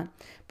is not.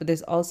 But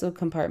there's also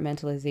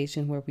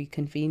compartmentalization where we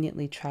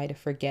conveniently try to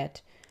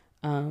forget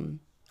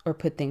or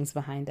put things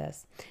behind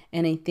us.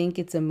 And I think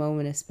it's a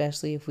moment,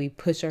 especially if we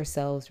push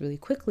ourselves really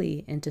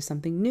quickly into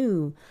something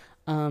new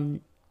or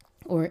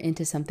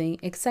into something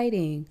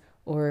exciting,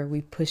 or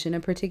we push in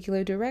a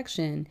particular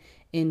direction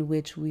in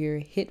which we're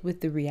hit with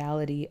the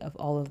reality of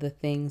all of the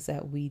things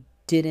that we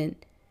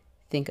didn't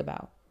think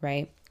about,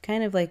 right?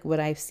 Kind of like what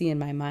I see in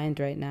my mind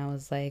right now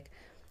is like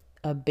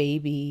a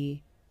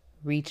baby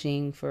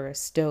reaching for a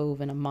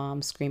stove and a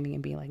mom screaming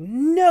and being like,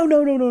 no,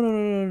 no, no, no, no,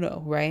 no, no,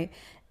 no, right?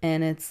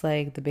 And it's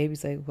like the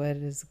baby's like, what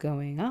is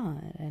going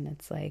on? And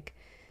it's like,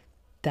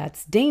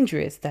 that's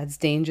dangerous. That's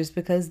dangerous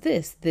because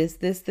this, and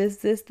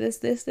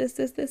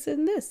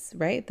this,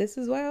 right? This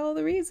is why all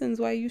the reasons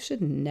why you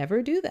should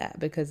never do that,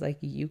 because like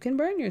you can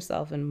burn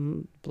yourself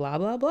and blah,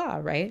 blah, blah,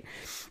 right?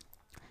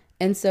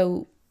 And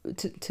so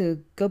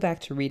to go back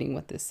to reading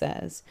what this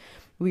says,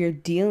 we are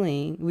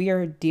dealing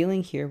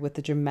here with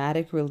the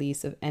dramatic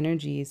release of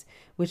energies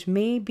which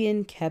may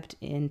be kept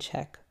in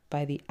check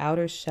by the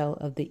outer shell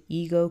of the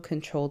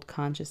ego-controlled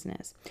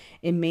consciousness.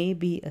 It may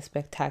be a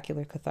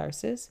spectacular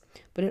catharsis,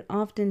 but it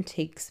often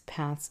takes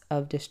paths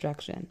of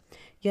destruction.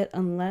 Yet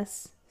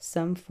unless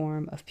some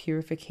form of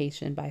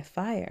purification by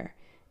fire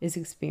is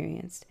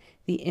experienced,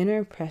 the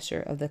inner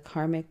pressure of the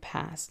karmic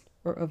past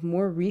or of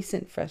more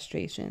recent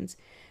frustrations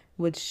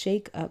would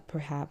shake up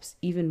perhaps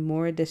even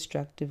more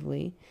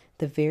destructively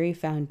the very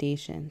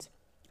foundations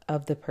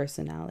of the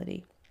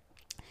personality.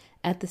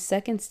 At the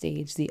second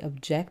stage, the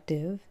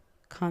objective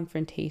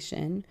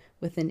confrontation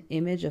with an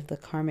image of the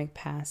karmic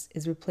past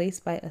is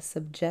replaced by a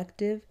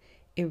subjective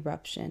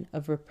eruption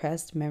of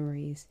repressed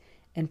memories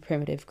and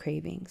primitive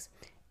cravings.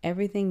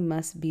 Everything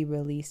must be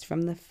released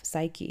from the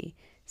psyche,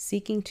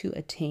 seeking to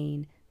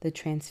attain the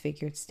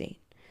transfigured state.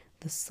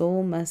 The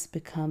soul must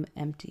become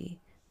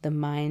empty, the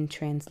mind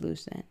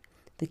translucent.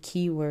 The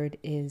key word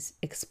is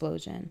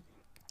explosion.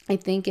 I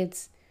think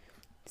it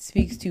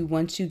speaks to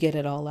once you get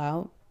it all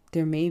out,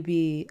 there may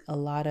be a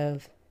lot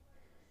of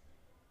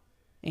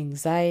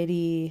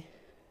anxiety,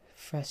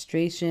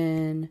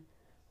 frustration,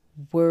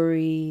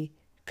 worry,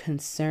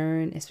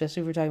 concern,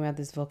 especially if we're talking about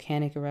this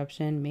volcanic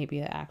eruption. Maybe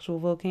an actual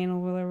volcano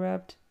will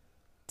erupt.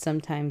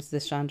 Sometimes the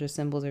Chandra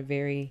symbols are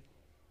very,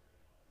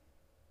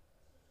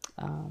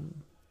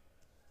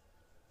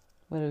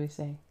 what do we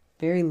say?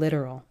 Very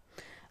literal.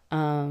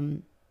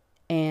 And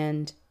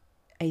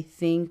I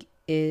think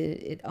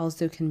it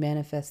also can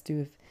manifest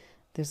through, if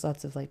there's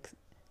lots of like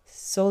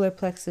solar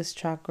plexus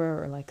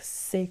chakra or like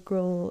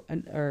sacral,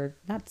 or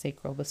not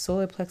sacral, but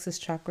solar plexus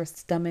chakra,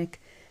 stomach,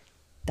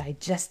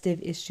 digestive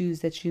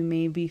issues that you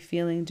may be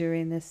feeling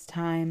during this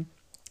time.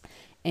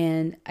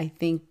 And I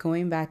think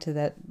going back to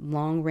that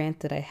long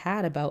rant that I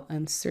had about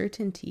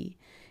uncertainty,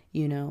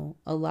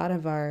 a lot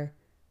of our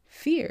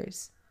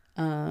fears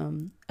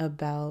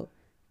about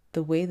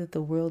the way that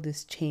the world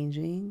is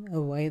changing,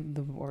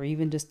 or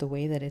even just the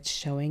way that it's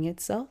showing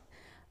itself,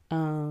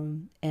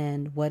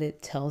 and what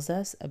it tells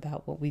us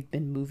about what we've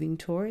been moving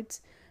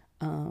towards,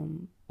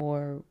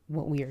 or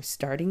what we are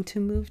starting to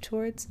move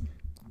towards.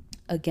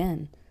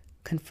 Again,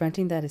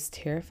 confronting that is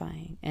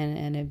terrifying,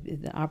 and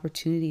the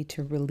opportunity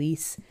to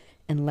release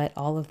and let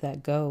all of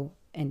that go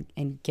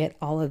and get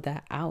all of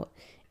that out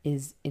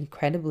is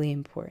incredibly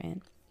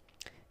important.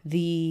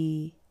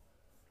 The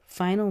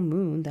final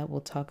moon that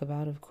we'll talk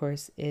about, of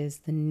course, is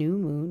the new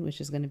moon,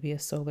 which is going to be a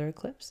solar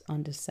eclipse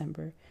on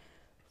December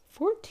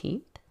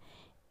 14th.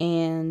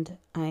 And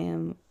I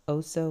am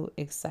also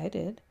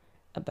excited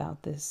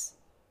about this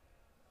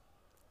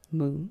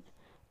moon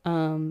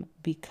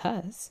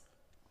because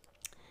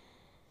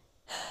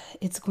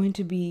it's going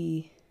to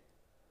be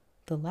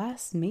the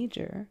last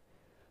major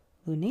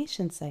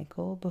lunation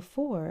cycle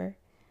before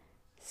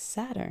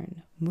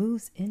Saturn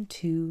moves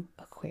into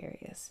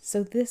Aquarius.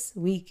 So this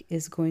week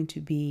is going to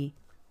be,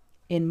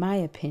 in my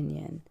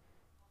opinion,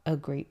 a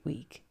great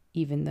week,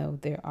 even though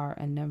there are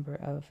a number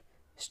of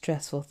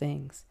stressful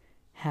things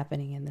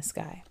happening in the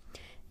sky.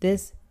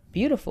 This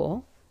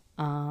beautiful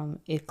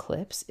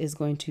eclipse is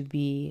going to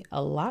be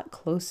a lot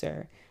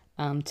closer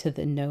to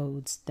the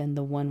nodes than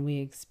the one we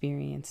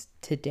experienced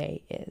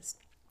today is.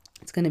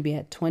 It's going to be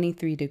at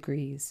 23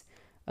 degrees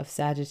of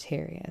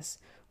Sagittarius,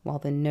 while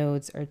the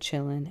nodes are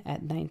chilling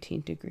at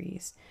 19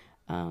 degrees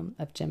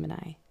of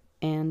Gemini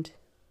and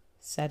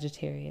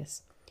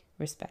Sagittarius,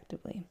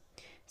 respectively.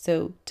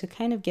 So to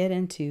kind of get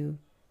into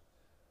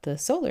the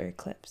solar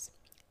eclipse,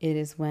 it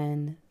is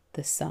when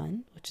the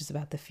sun, which is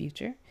about the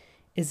future,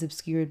 is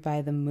obscured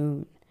by the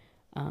moon,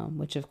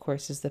 which of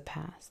course is the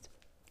past.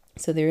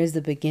 So there is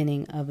the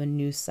beginning of a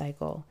new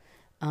cycle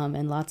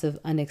and lots of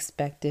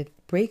unexpected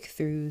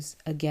breakthroughs,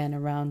 again,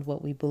 around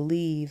what we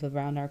believe,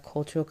 around our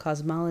cultural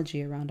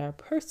cosmology, around our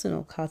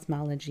personal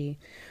cosmology,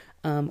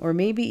 or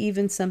maybe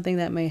even something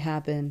that may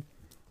happen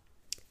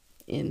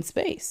in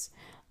space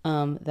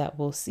that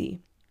we'll see.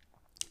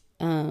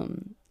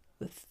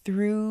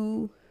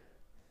 Through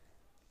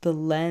the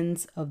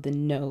lens of the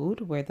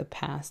node, where the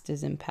past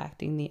is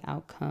impacting the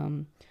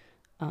outcome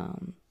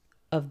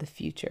of the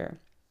future,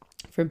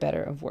 for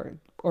better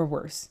or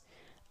worse,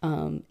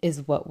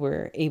 is what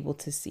we're able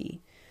to see,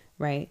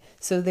 right?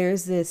 So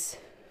there's this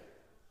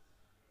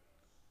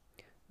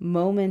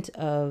moment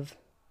of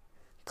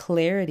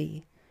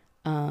clarity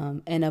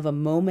and of a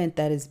moment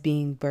that is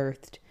being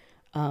birthed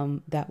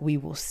that we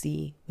will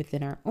see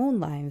within our own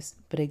lives,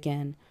 but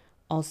again,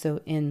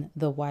 also in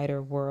the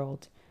wider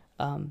world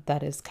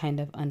that is kind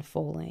of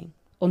unfolding.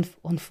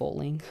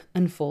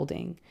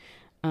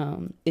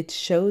 It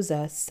shows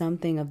us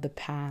something of the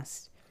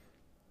past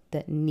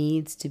that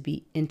needs to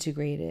be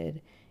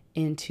integrated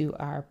into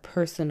our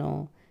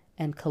personal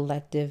and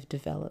collective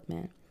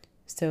development.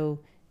 So,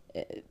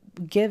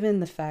 given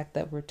the fact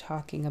that we're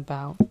talking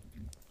about,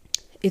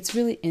 it's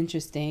really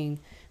interesting.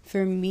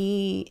 For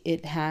me,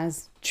 it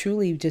has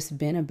truly just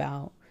been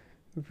about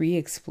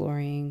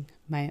re-exploring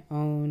my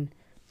own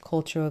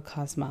cultural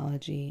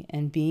cosmology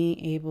and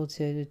being able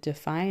to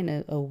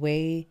define a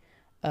way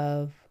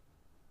of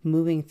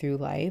moving through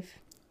life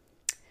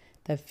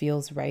that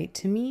feels right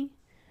to me.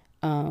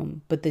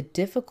 But the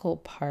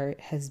difficult part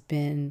has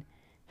been,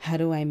 how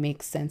do I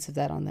make sense of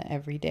that on the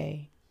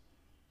everyday,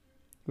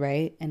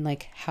 right? And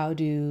like, how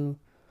do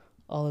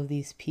all of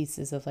these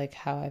pieces of like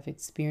how I've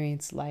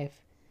experienced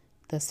life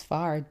thus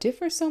far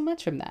differ so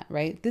much from that,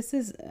 right? This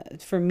is,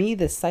 for me,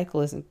 this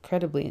cycle is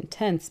incredibly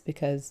intense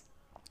because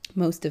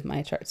most of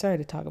my chart, sorry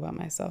to talk about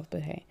myself,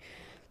 but hey,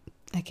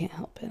 I can't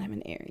help it. I'm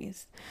an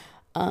Aries.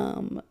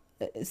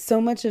 So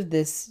much of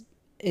this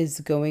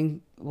is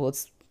going, well,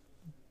 it's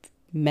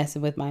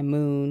messing with my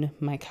moon,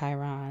 my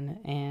Chiron,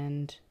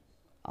 and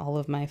all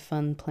of my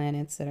fun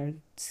planets that are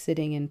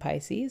sitting in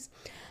Pisces.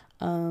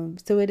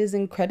 So it is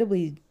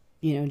incredibly,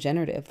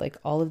 generative. Like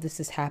all of this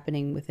is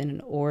happening within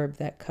an orb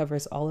that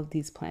covers all of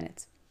these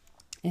planets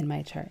in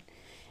my chart.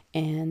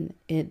 And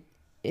it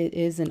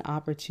is an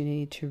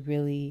opportunity to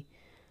really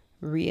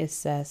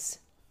reassess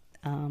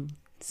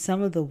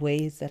some of the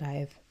ways that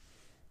I've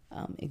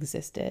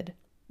existed.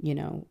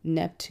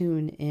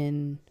 Neptune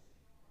in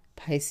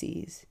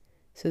Pisces.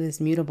 So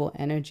this mutable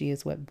energy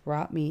is what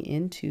brought me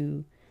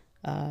into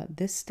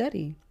this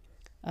study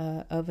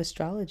of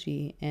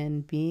astrology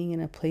and being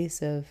in a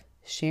place of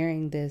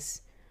sharing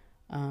this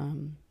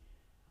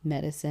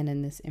medicine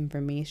and this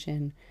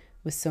information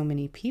with so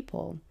many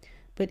people.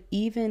 But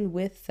even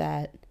with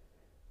that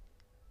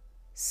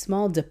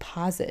small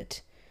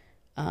deposit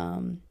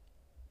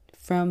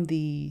from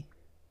the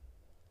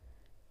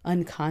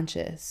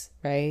unconscious,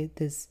 right?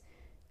 This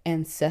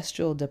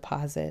ancestral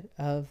deposit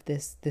of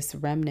this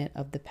remnant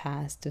of the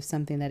past, of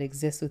something that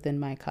exists within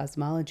my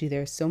cosmology.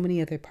 There are so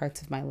many other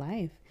parts of my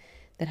life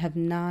that have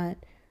not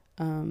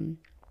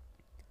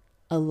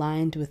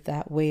aligned with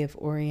that way of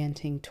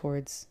orienting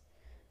towards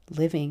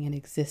living and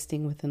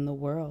existing within the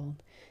world.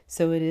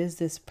 So it is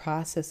this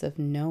process of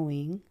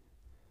knowing,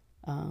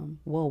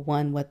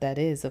 one, what that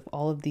is, of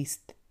all of these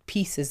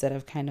pieces that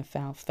have kind of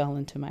fell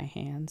into my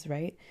hands,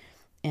 right?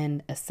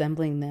 And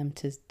assembling them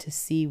to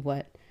see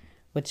what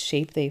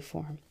shape they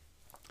form,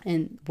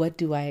 and what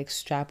do I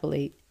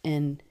extrapolate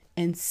and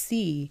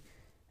see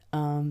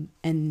and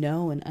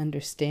know and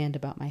understand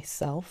about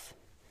myself,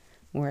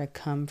 where I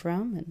come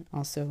from, and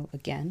also,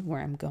 again,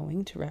 where I'm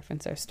going, to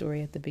reference our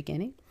story at the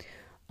beginning,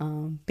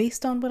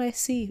 based on what I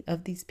see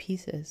of these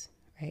pieces,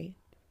 right?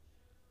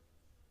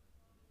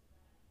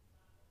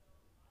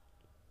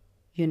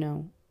 You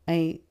know,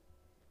 the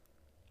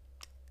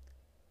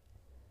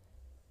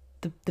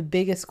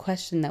biggest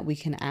question that we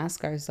can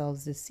ask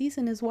ourselves this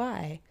season is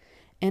why.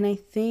 And I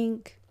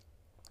think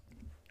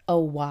a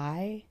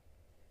why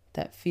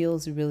that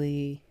feels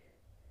really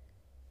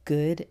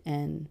good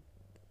and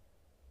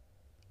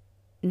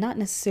not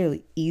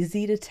necessarily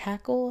easy to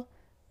tackle,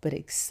 but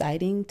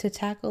exciting to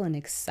tackle and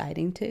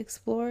exciting to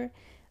explore,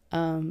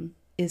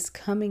 is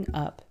coming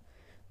up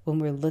when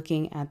we're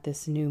looking at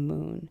this new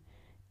moon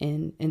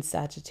in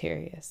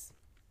Sagittarius,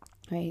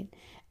 right?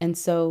 And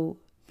so,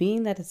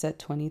 being that it's at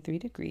 23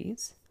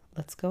 degrees,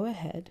 let's go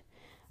ahead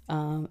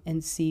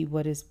and see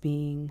what is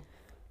being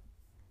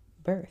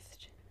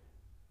birthed.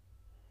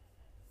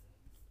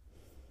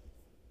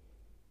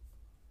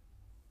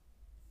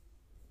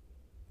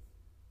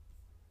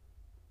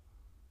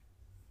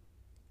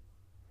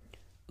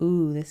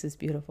 Ooh, this is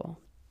beautiful.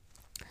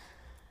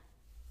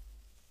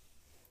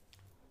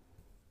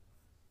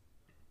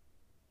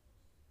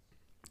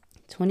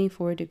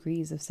 "24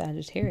 degrees of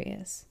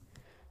Sagittarius.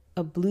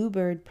 A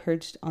bluebird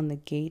perched on the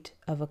gate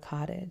of a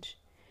cottage.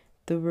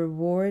 The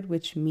reward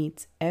which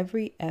meets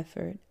every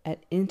effort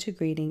at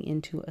integrating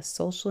into a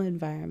social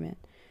environment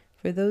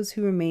for those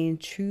who remain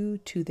true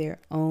to their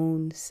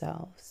own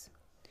selves."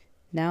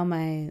 Now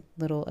my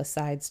little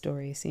aside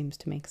story seems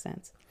to make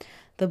sense.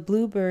 The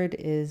bluebird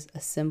is a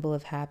symbol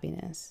of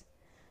happiness,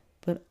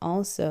 but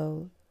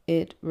also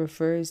it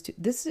refers to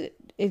this.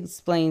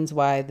 Explains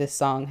why this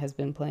song has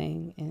been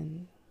playing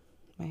in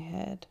my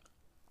head.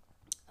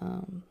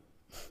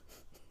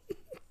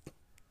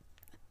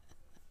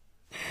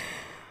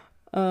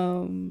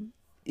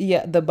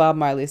 Yeah, the Bob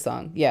Marley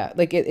song. Yeah,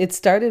 like it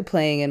started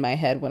playing in my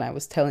head when I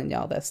was telling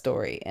y'all that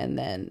story, and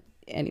then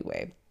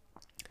anyway,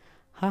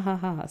 ha ha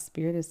ha,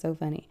 spirit is so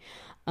funny.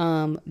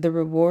 The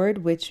reward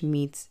which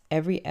meets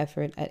every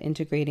effort at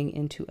integrating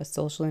into a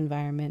social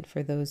environment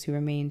for those who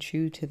remain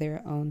true to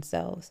their own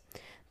selves.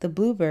 The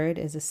bluebird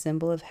is a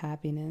symbol of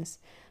happiness,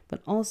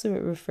 but also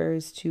it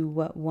refers to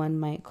what one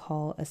might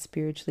call a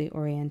spiritually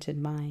oriented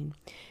mind,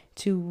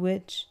 to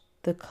which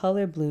the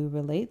color blue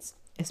relates,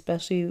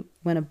 especially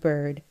when a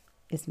bird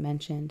is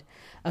mentioned.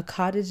 A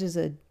cottage is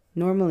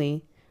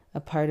normally a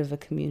part of a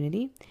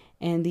community,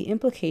 and the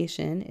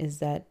implication is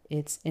that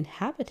its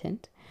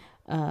inhabitant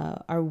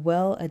are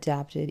well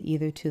adapted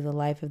either to the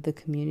life of the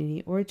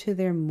community or to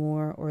their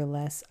more or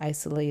less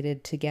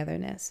isolated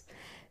togetherness.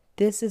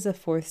 This is a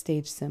fourth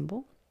stage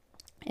symbol,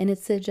 and it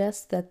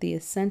suggests that the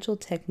essential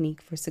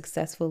technique for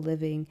successful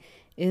living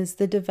is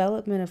the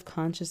development of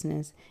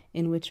consciousness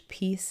in which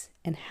peace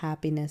and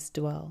happiness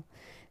dwell.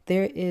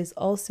 There is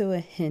also a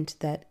hint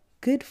that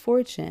good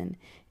fortune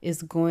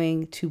is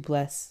going to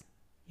bless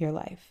your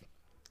life.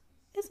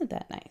 Isn't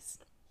that nice?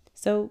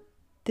 So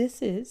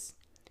this is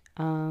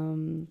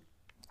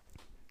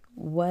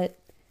what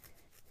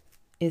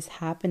is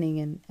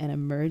happening and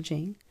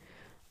emerging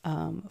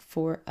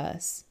for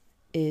us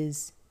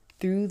is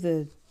through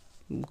the,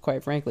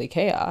 quite frankly,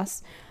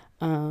 chaos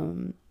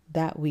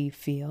that we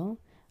feel.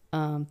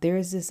 There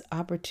is this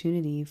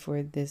opportunity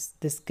for this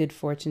good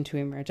fortune to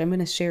emerge. I'm going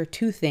to share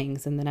two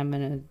things, and then I'm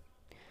going to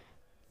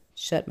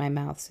shut my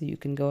mouth so you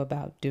can go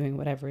about doing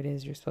whatever it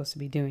is you're supposed to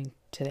be doing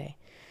today.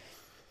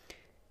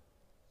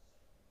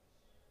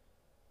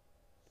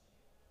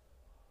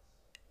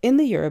 In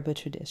the Yoruba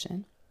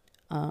tradition,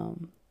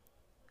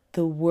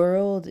 the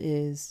world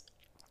is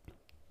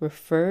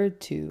referred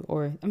to,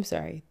 or I'm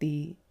sorry,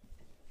 the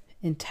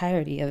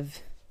entirety of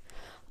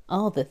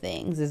all the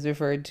things is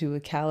referred to a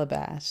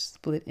calabash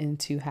split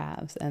into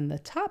halves. And the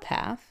top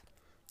half,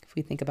 if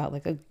we think about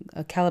like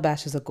a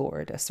calabash is a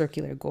gourd, a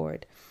circular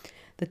gourd,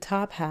 the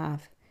top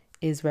half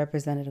is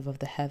representative of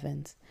the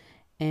heavens,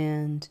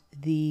 and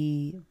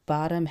the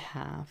bottom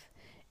half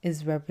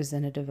is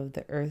representative of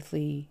the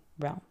earthly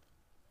realm.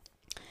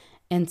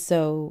 And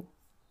so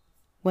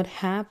what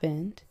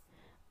happened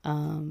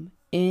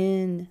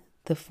in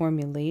the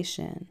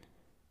formulation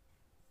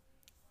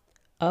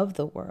of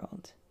the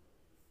world,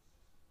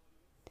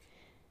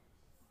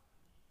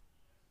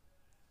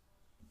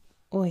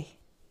 oi,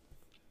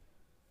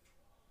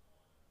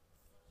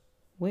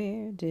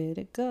 where did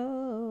it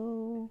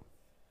go?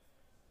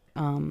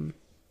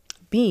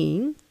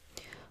 Being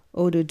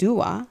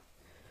Oduduwa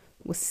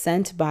was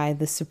sent by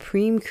the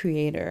supreme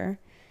creator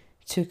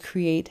to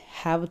create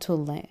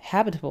habitable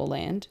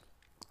land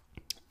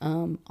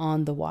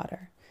on the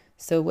water.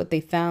 So what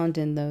they found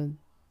in the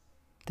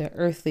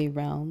earthly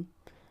realm,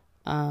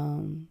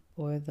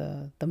 or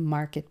the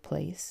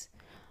marketplace,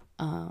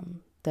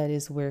 that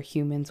is where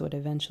humans would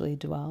eventually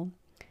dwell,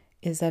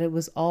 is that it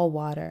was all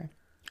water.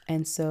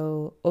 And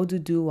so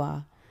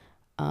Oduduwa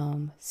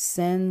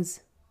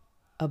sends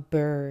a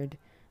bird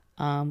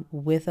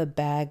with a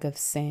bag of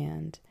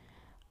sand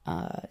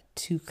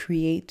to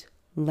create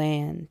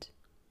land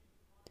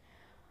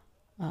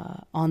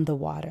on the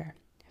water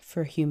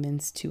for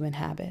humans to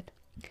inhabit.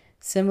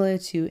 Similar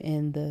to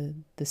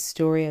in the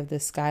story of the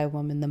Sky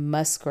Woman, the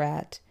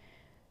muskrat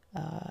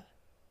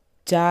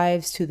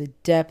dives to the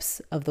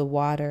depths of the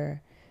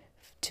water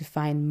to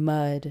find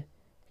mud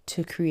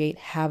to create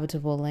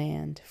habitable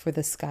land for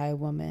the Sky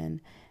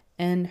Woman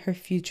and her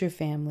future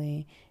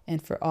family,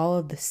 and for all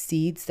of the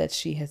seeds that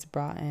she has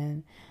brought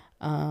in,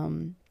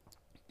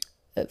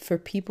 for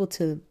people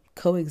to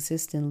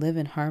coexist and live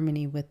in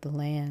harmony with the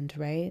land,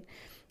 right?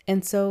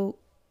 And so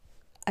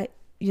I,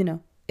 you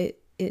know,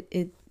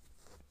 it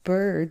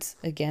birds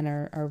again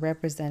are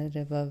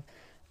representative of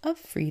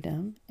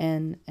freedom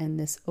and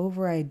this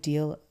overall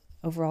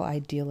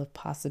ideal of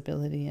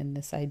possibility, and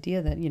this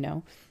idea that,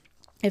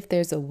 if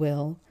there's a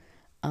will,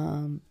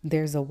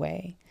 there's a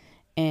way.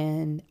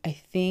 And I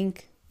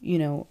think,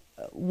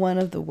 one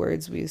of the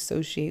words we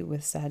associate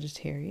with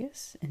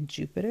Sagittarius and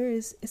Jupiter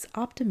is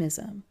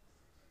optimism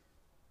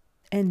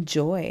and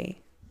joy,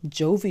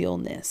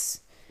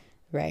 jovialness,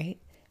 right?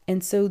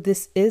 And so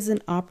this is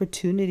an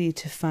opportunity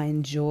to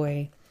find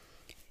joy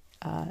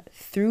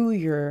through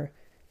your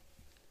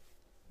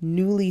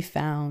newly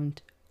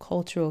found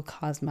cultural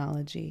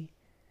cosmology,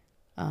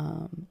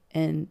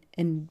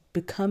 and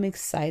become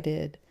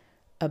excited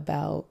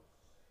about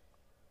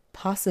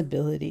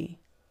possibility,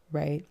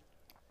 right?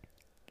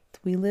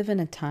 We live in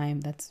a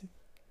time that's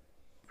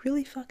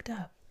really fucked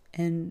up.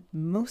 And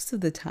most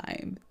of the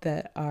time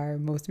that our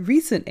most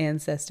recent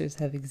ancestors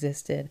have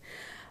existed,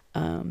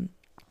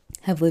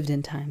 have lived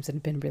in times that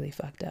have been really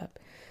fucked up.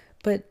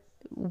 But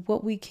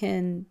what we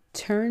can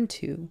turn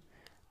to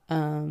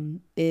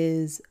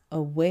is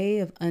a way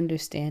of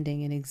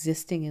understanding and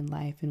existing in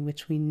life in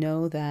which we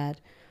know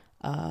that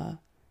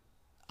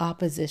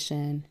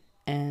opposition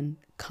and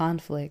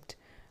conflict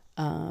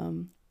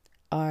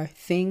are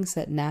things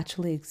that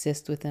naturally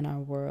exist within our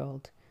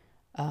world.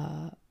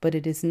 But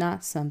it is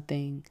not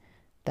something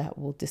that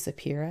will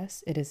disappear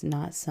us. It is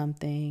not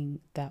something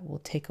that will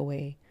take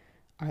away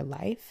our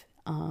life,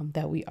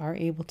 that we are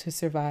able to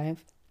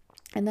survive,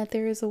 and that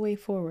there is a way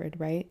forward,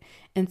 right?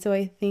 And so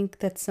I think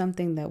that's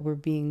something that we're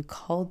being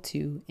called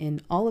to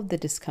in all of the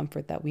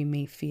discomfort that we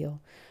may feel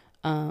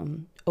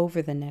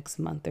over the next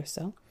month or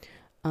so,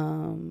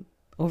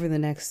 over the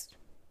next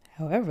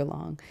however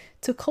long,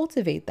 to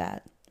cultivate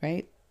that,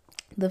 right?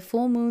 The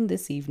full moon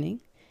this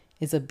evening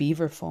is a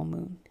beaver full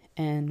moon.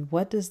 And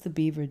what does the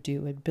beaver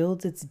do? It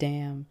builds its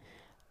dam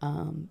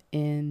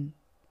in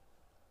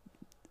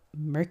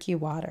murky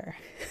water,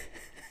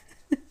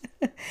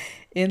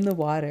 in the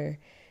water,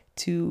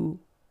 to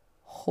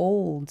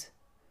hold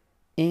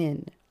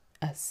in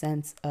a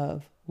sense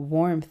of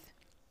warmth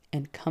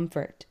and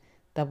comfort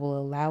that will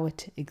allow it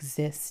to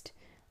exist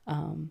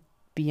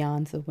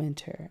beyond the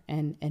winter,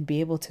 and be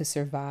able to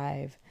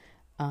survive,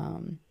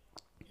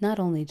 not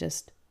only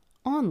just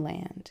on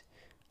land,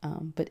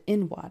 but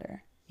in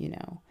water,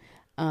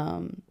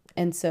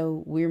 and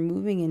so we're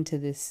moving into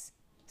this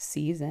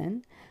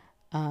season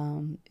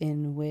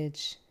in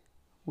which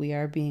we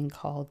are being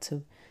called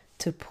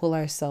to pull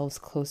ourselves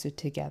closer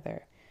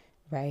together,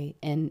 right?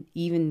 And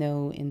even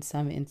though in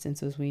some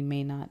instances we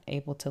may not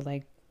able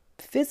to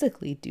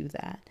physically do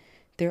that,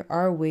 there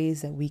are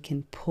ways that we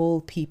can pull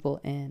people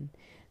in,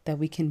 that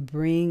we can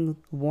bring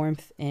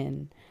warmth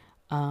in,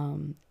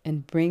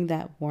 and bring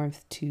that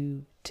warmth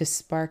to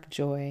spark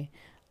joy,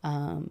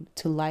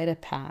 to light a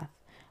path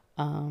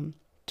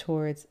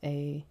towards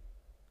a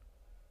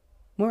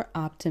more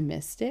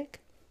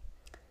optimistic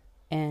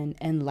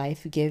and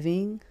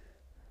life-giving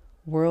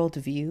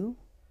worldview,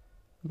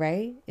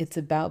 right? It's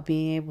about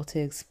being able to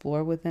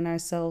explore within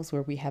ourselves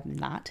where we have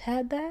not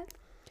had that,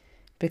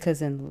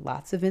 because in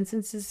lots of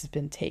instances it's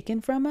been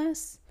taken from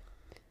us.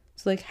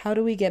 So how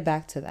do we get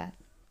back to that,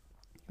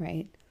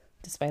 right?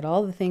 Despite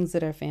all the things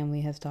that our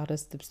family has taught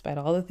us, despite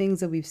all the things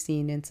that we've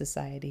seen in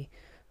society,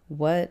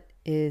 what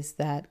is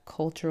that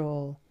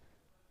cultural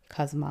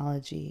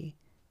cosmology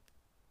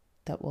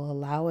that will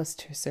allow us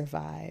to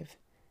survive,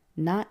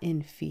 not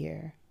in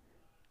fear,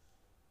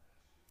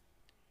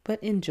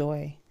 but in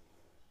joy,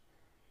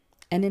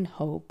 and in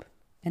hope,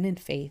 and in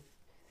faith,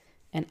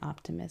 and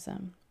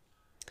optimism?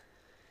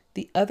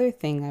 The other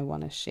thing I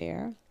want to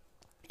share,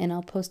 and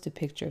I'll post a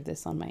picture of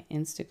this on my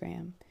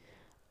Instagram,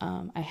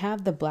 I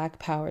have the Black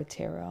Power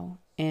Tarot,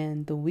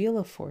 and the Wheel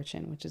of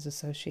Fortune, which is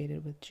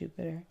associated with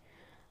Jupiter,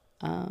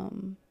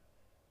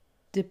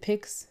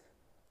 depicts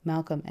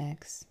Malcolm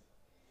X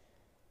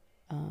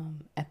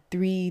at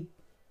 3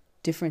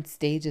 different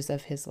stages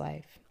of his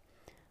life.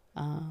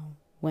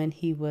 When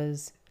he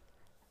was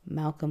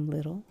Malcolm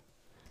Little,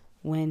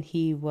 when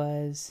he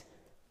was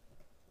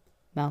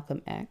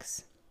Malcolm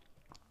X,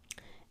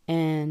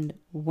 and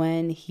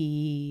when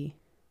he,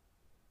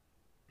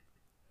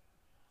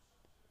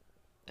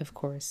 of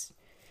course,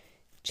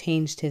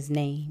 changed his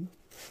name.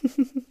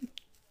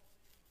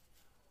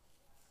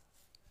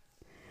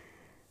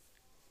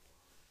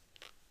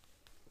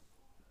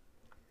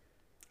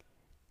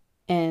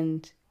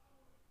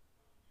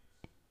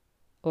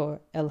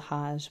 Or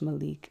El-Hajj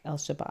Malik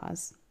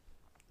El-Shabazz.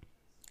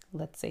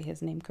 Let's say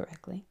his name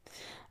correctly.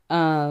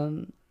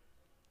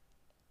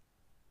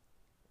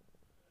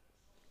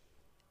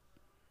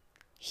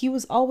 he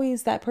was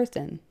always that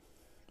person,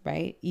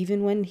 right?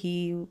 Even when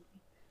he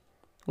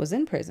was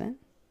in prison,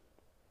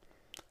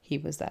 he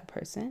was that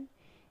person.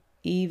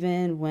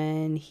 Even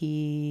when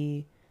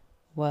he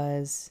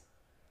was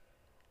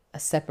a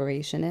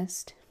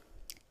separationist,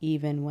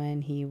 even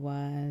when he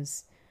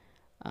was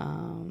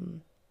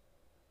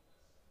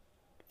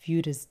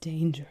viewed as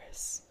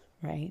dangerous,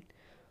 right?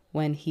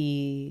 When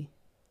he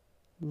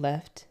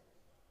left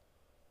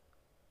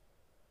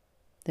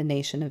the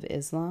Nation of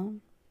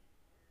Islam,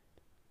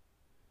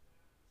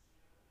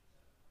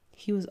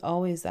 he was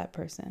always that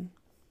person.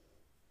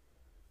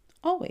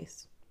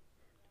 Always,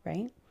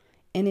 right?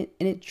 And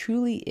it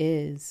truly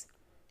is,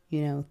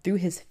 through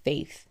his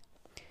faith,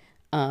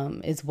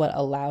 is what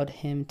allowed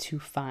him to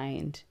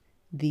find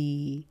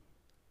the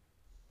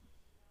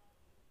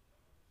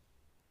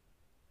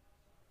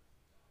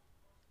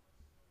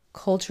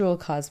cultural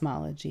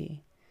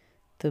cosmology,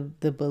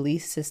 the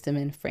belief system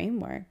and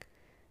framework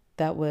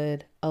that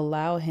would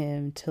allow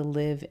him to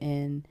live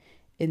in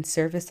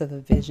service of a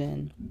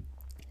vision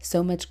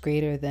so much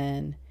greater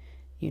than,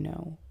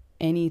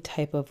 any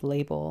type of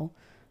label,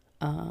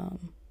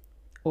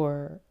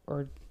 or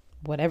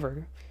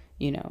whatever,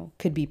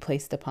 could be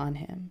placed upon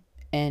him.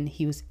 And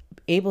he was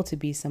able to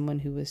be someone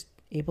who was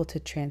able to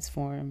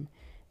transform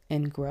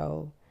and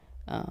grow,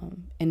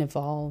 and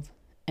evolve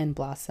and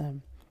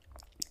blossom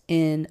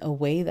in a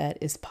way that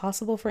is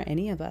possible for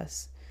any of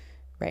us,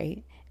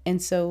 right?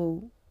 And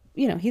so,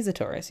 he's a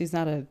Taurus. He's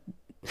not a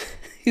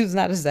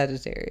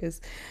Sagittarius.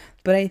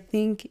 But I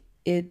think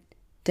it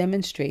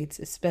demonstrates,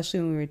 especially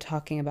when we were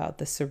talking about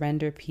the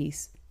surrender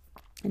piece,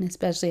 and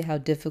especially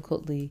how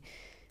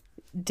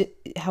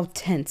how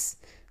tense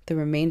the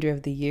remainder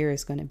of the year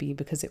is going to be,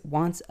 because it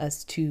wants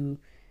us to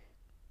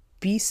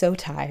be so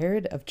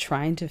tired of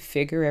trying to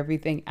figure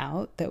everything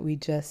out that we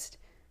just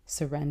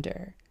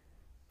surrender,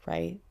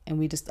 right? And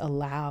we just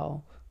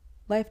allow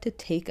life to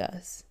take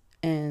us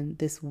and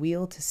this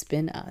wheel to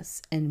spin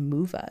us and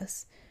move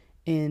us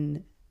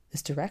in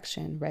this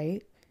direction,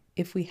 right?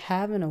 If we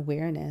have an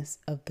awareness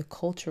of the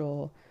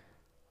cultural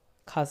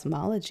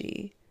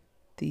cosmology,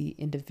 the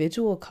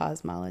individual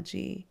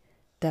cosmology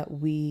that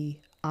we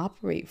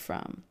operate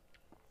from,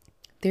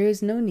 there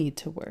is no need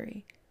to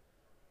worry,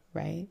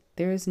 right?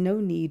 There is no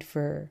need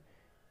for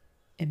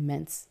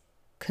immense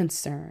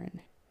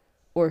concern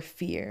or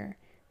fear,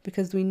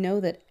 because we know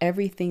that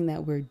everything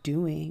that we're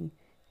doing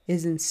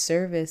is in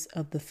service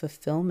of the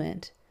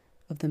fulfillment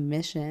of the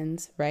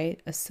missions, right,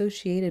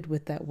 associated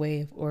with that way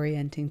of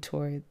orienting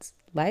towards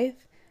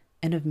life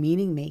and of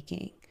meaning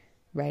making,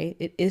 right?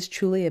 It is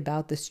truly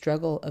about the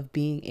struggle of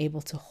being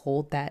able to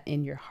hold that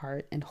in your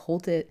heart and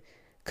hold it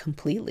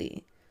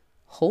completely,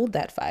 hold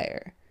that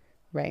fire,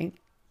 right?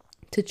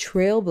 To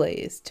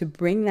trailblaze, to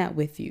bring that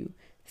with you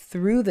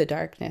through the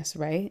darkness,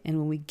 right? And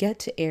when we get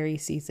to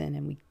Aries season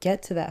and we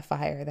get to that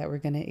fire that we're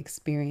going to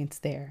experience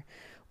there,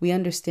 we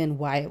understand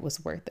why it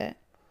was worth it.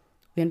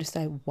 We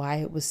understand why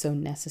it was so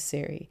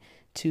necessary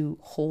to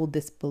hold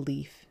this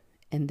belief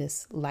and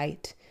this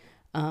light,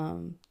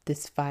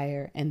 this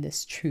fire and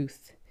this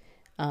truth,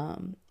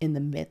 in the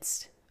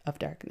midst of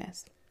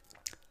darkness.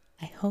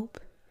 I hope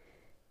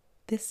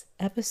this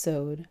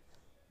episode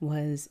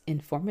was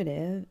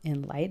informative,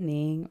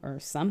 enlightening, or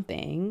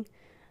something,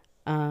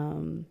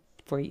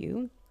 for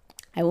you.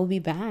 I will be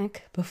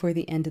back before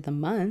the end of the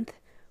month.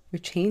 We're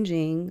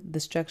changing the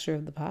structure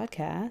of the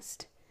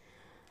podcast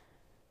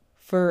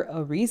for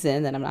a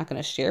reason that I'm not going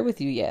to share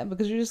with you yet,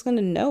 because you're just going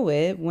to know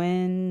it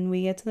when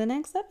we get to the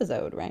next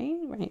episode, right?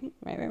 Right.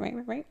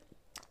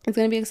 It's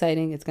going to be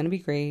exciting. It's going to be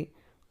great.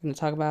 We're going to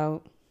talk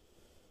about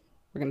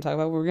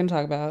what we're going to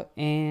talk about.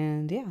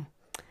 And yeah,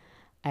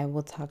 I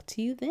will talk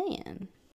to you then.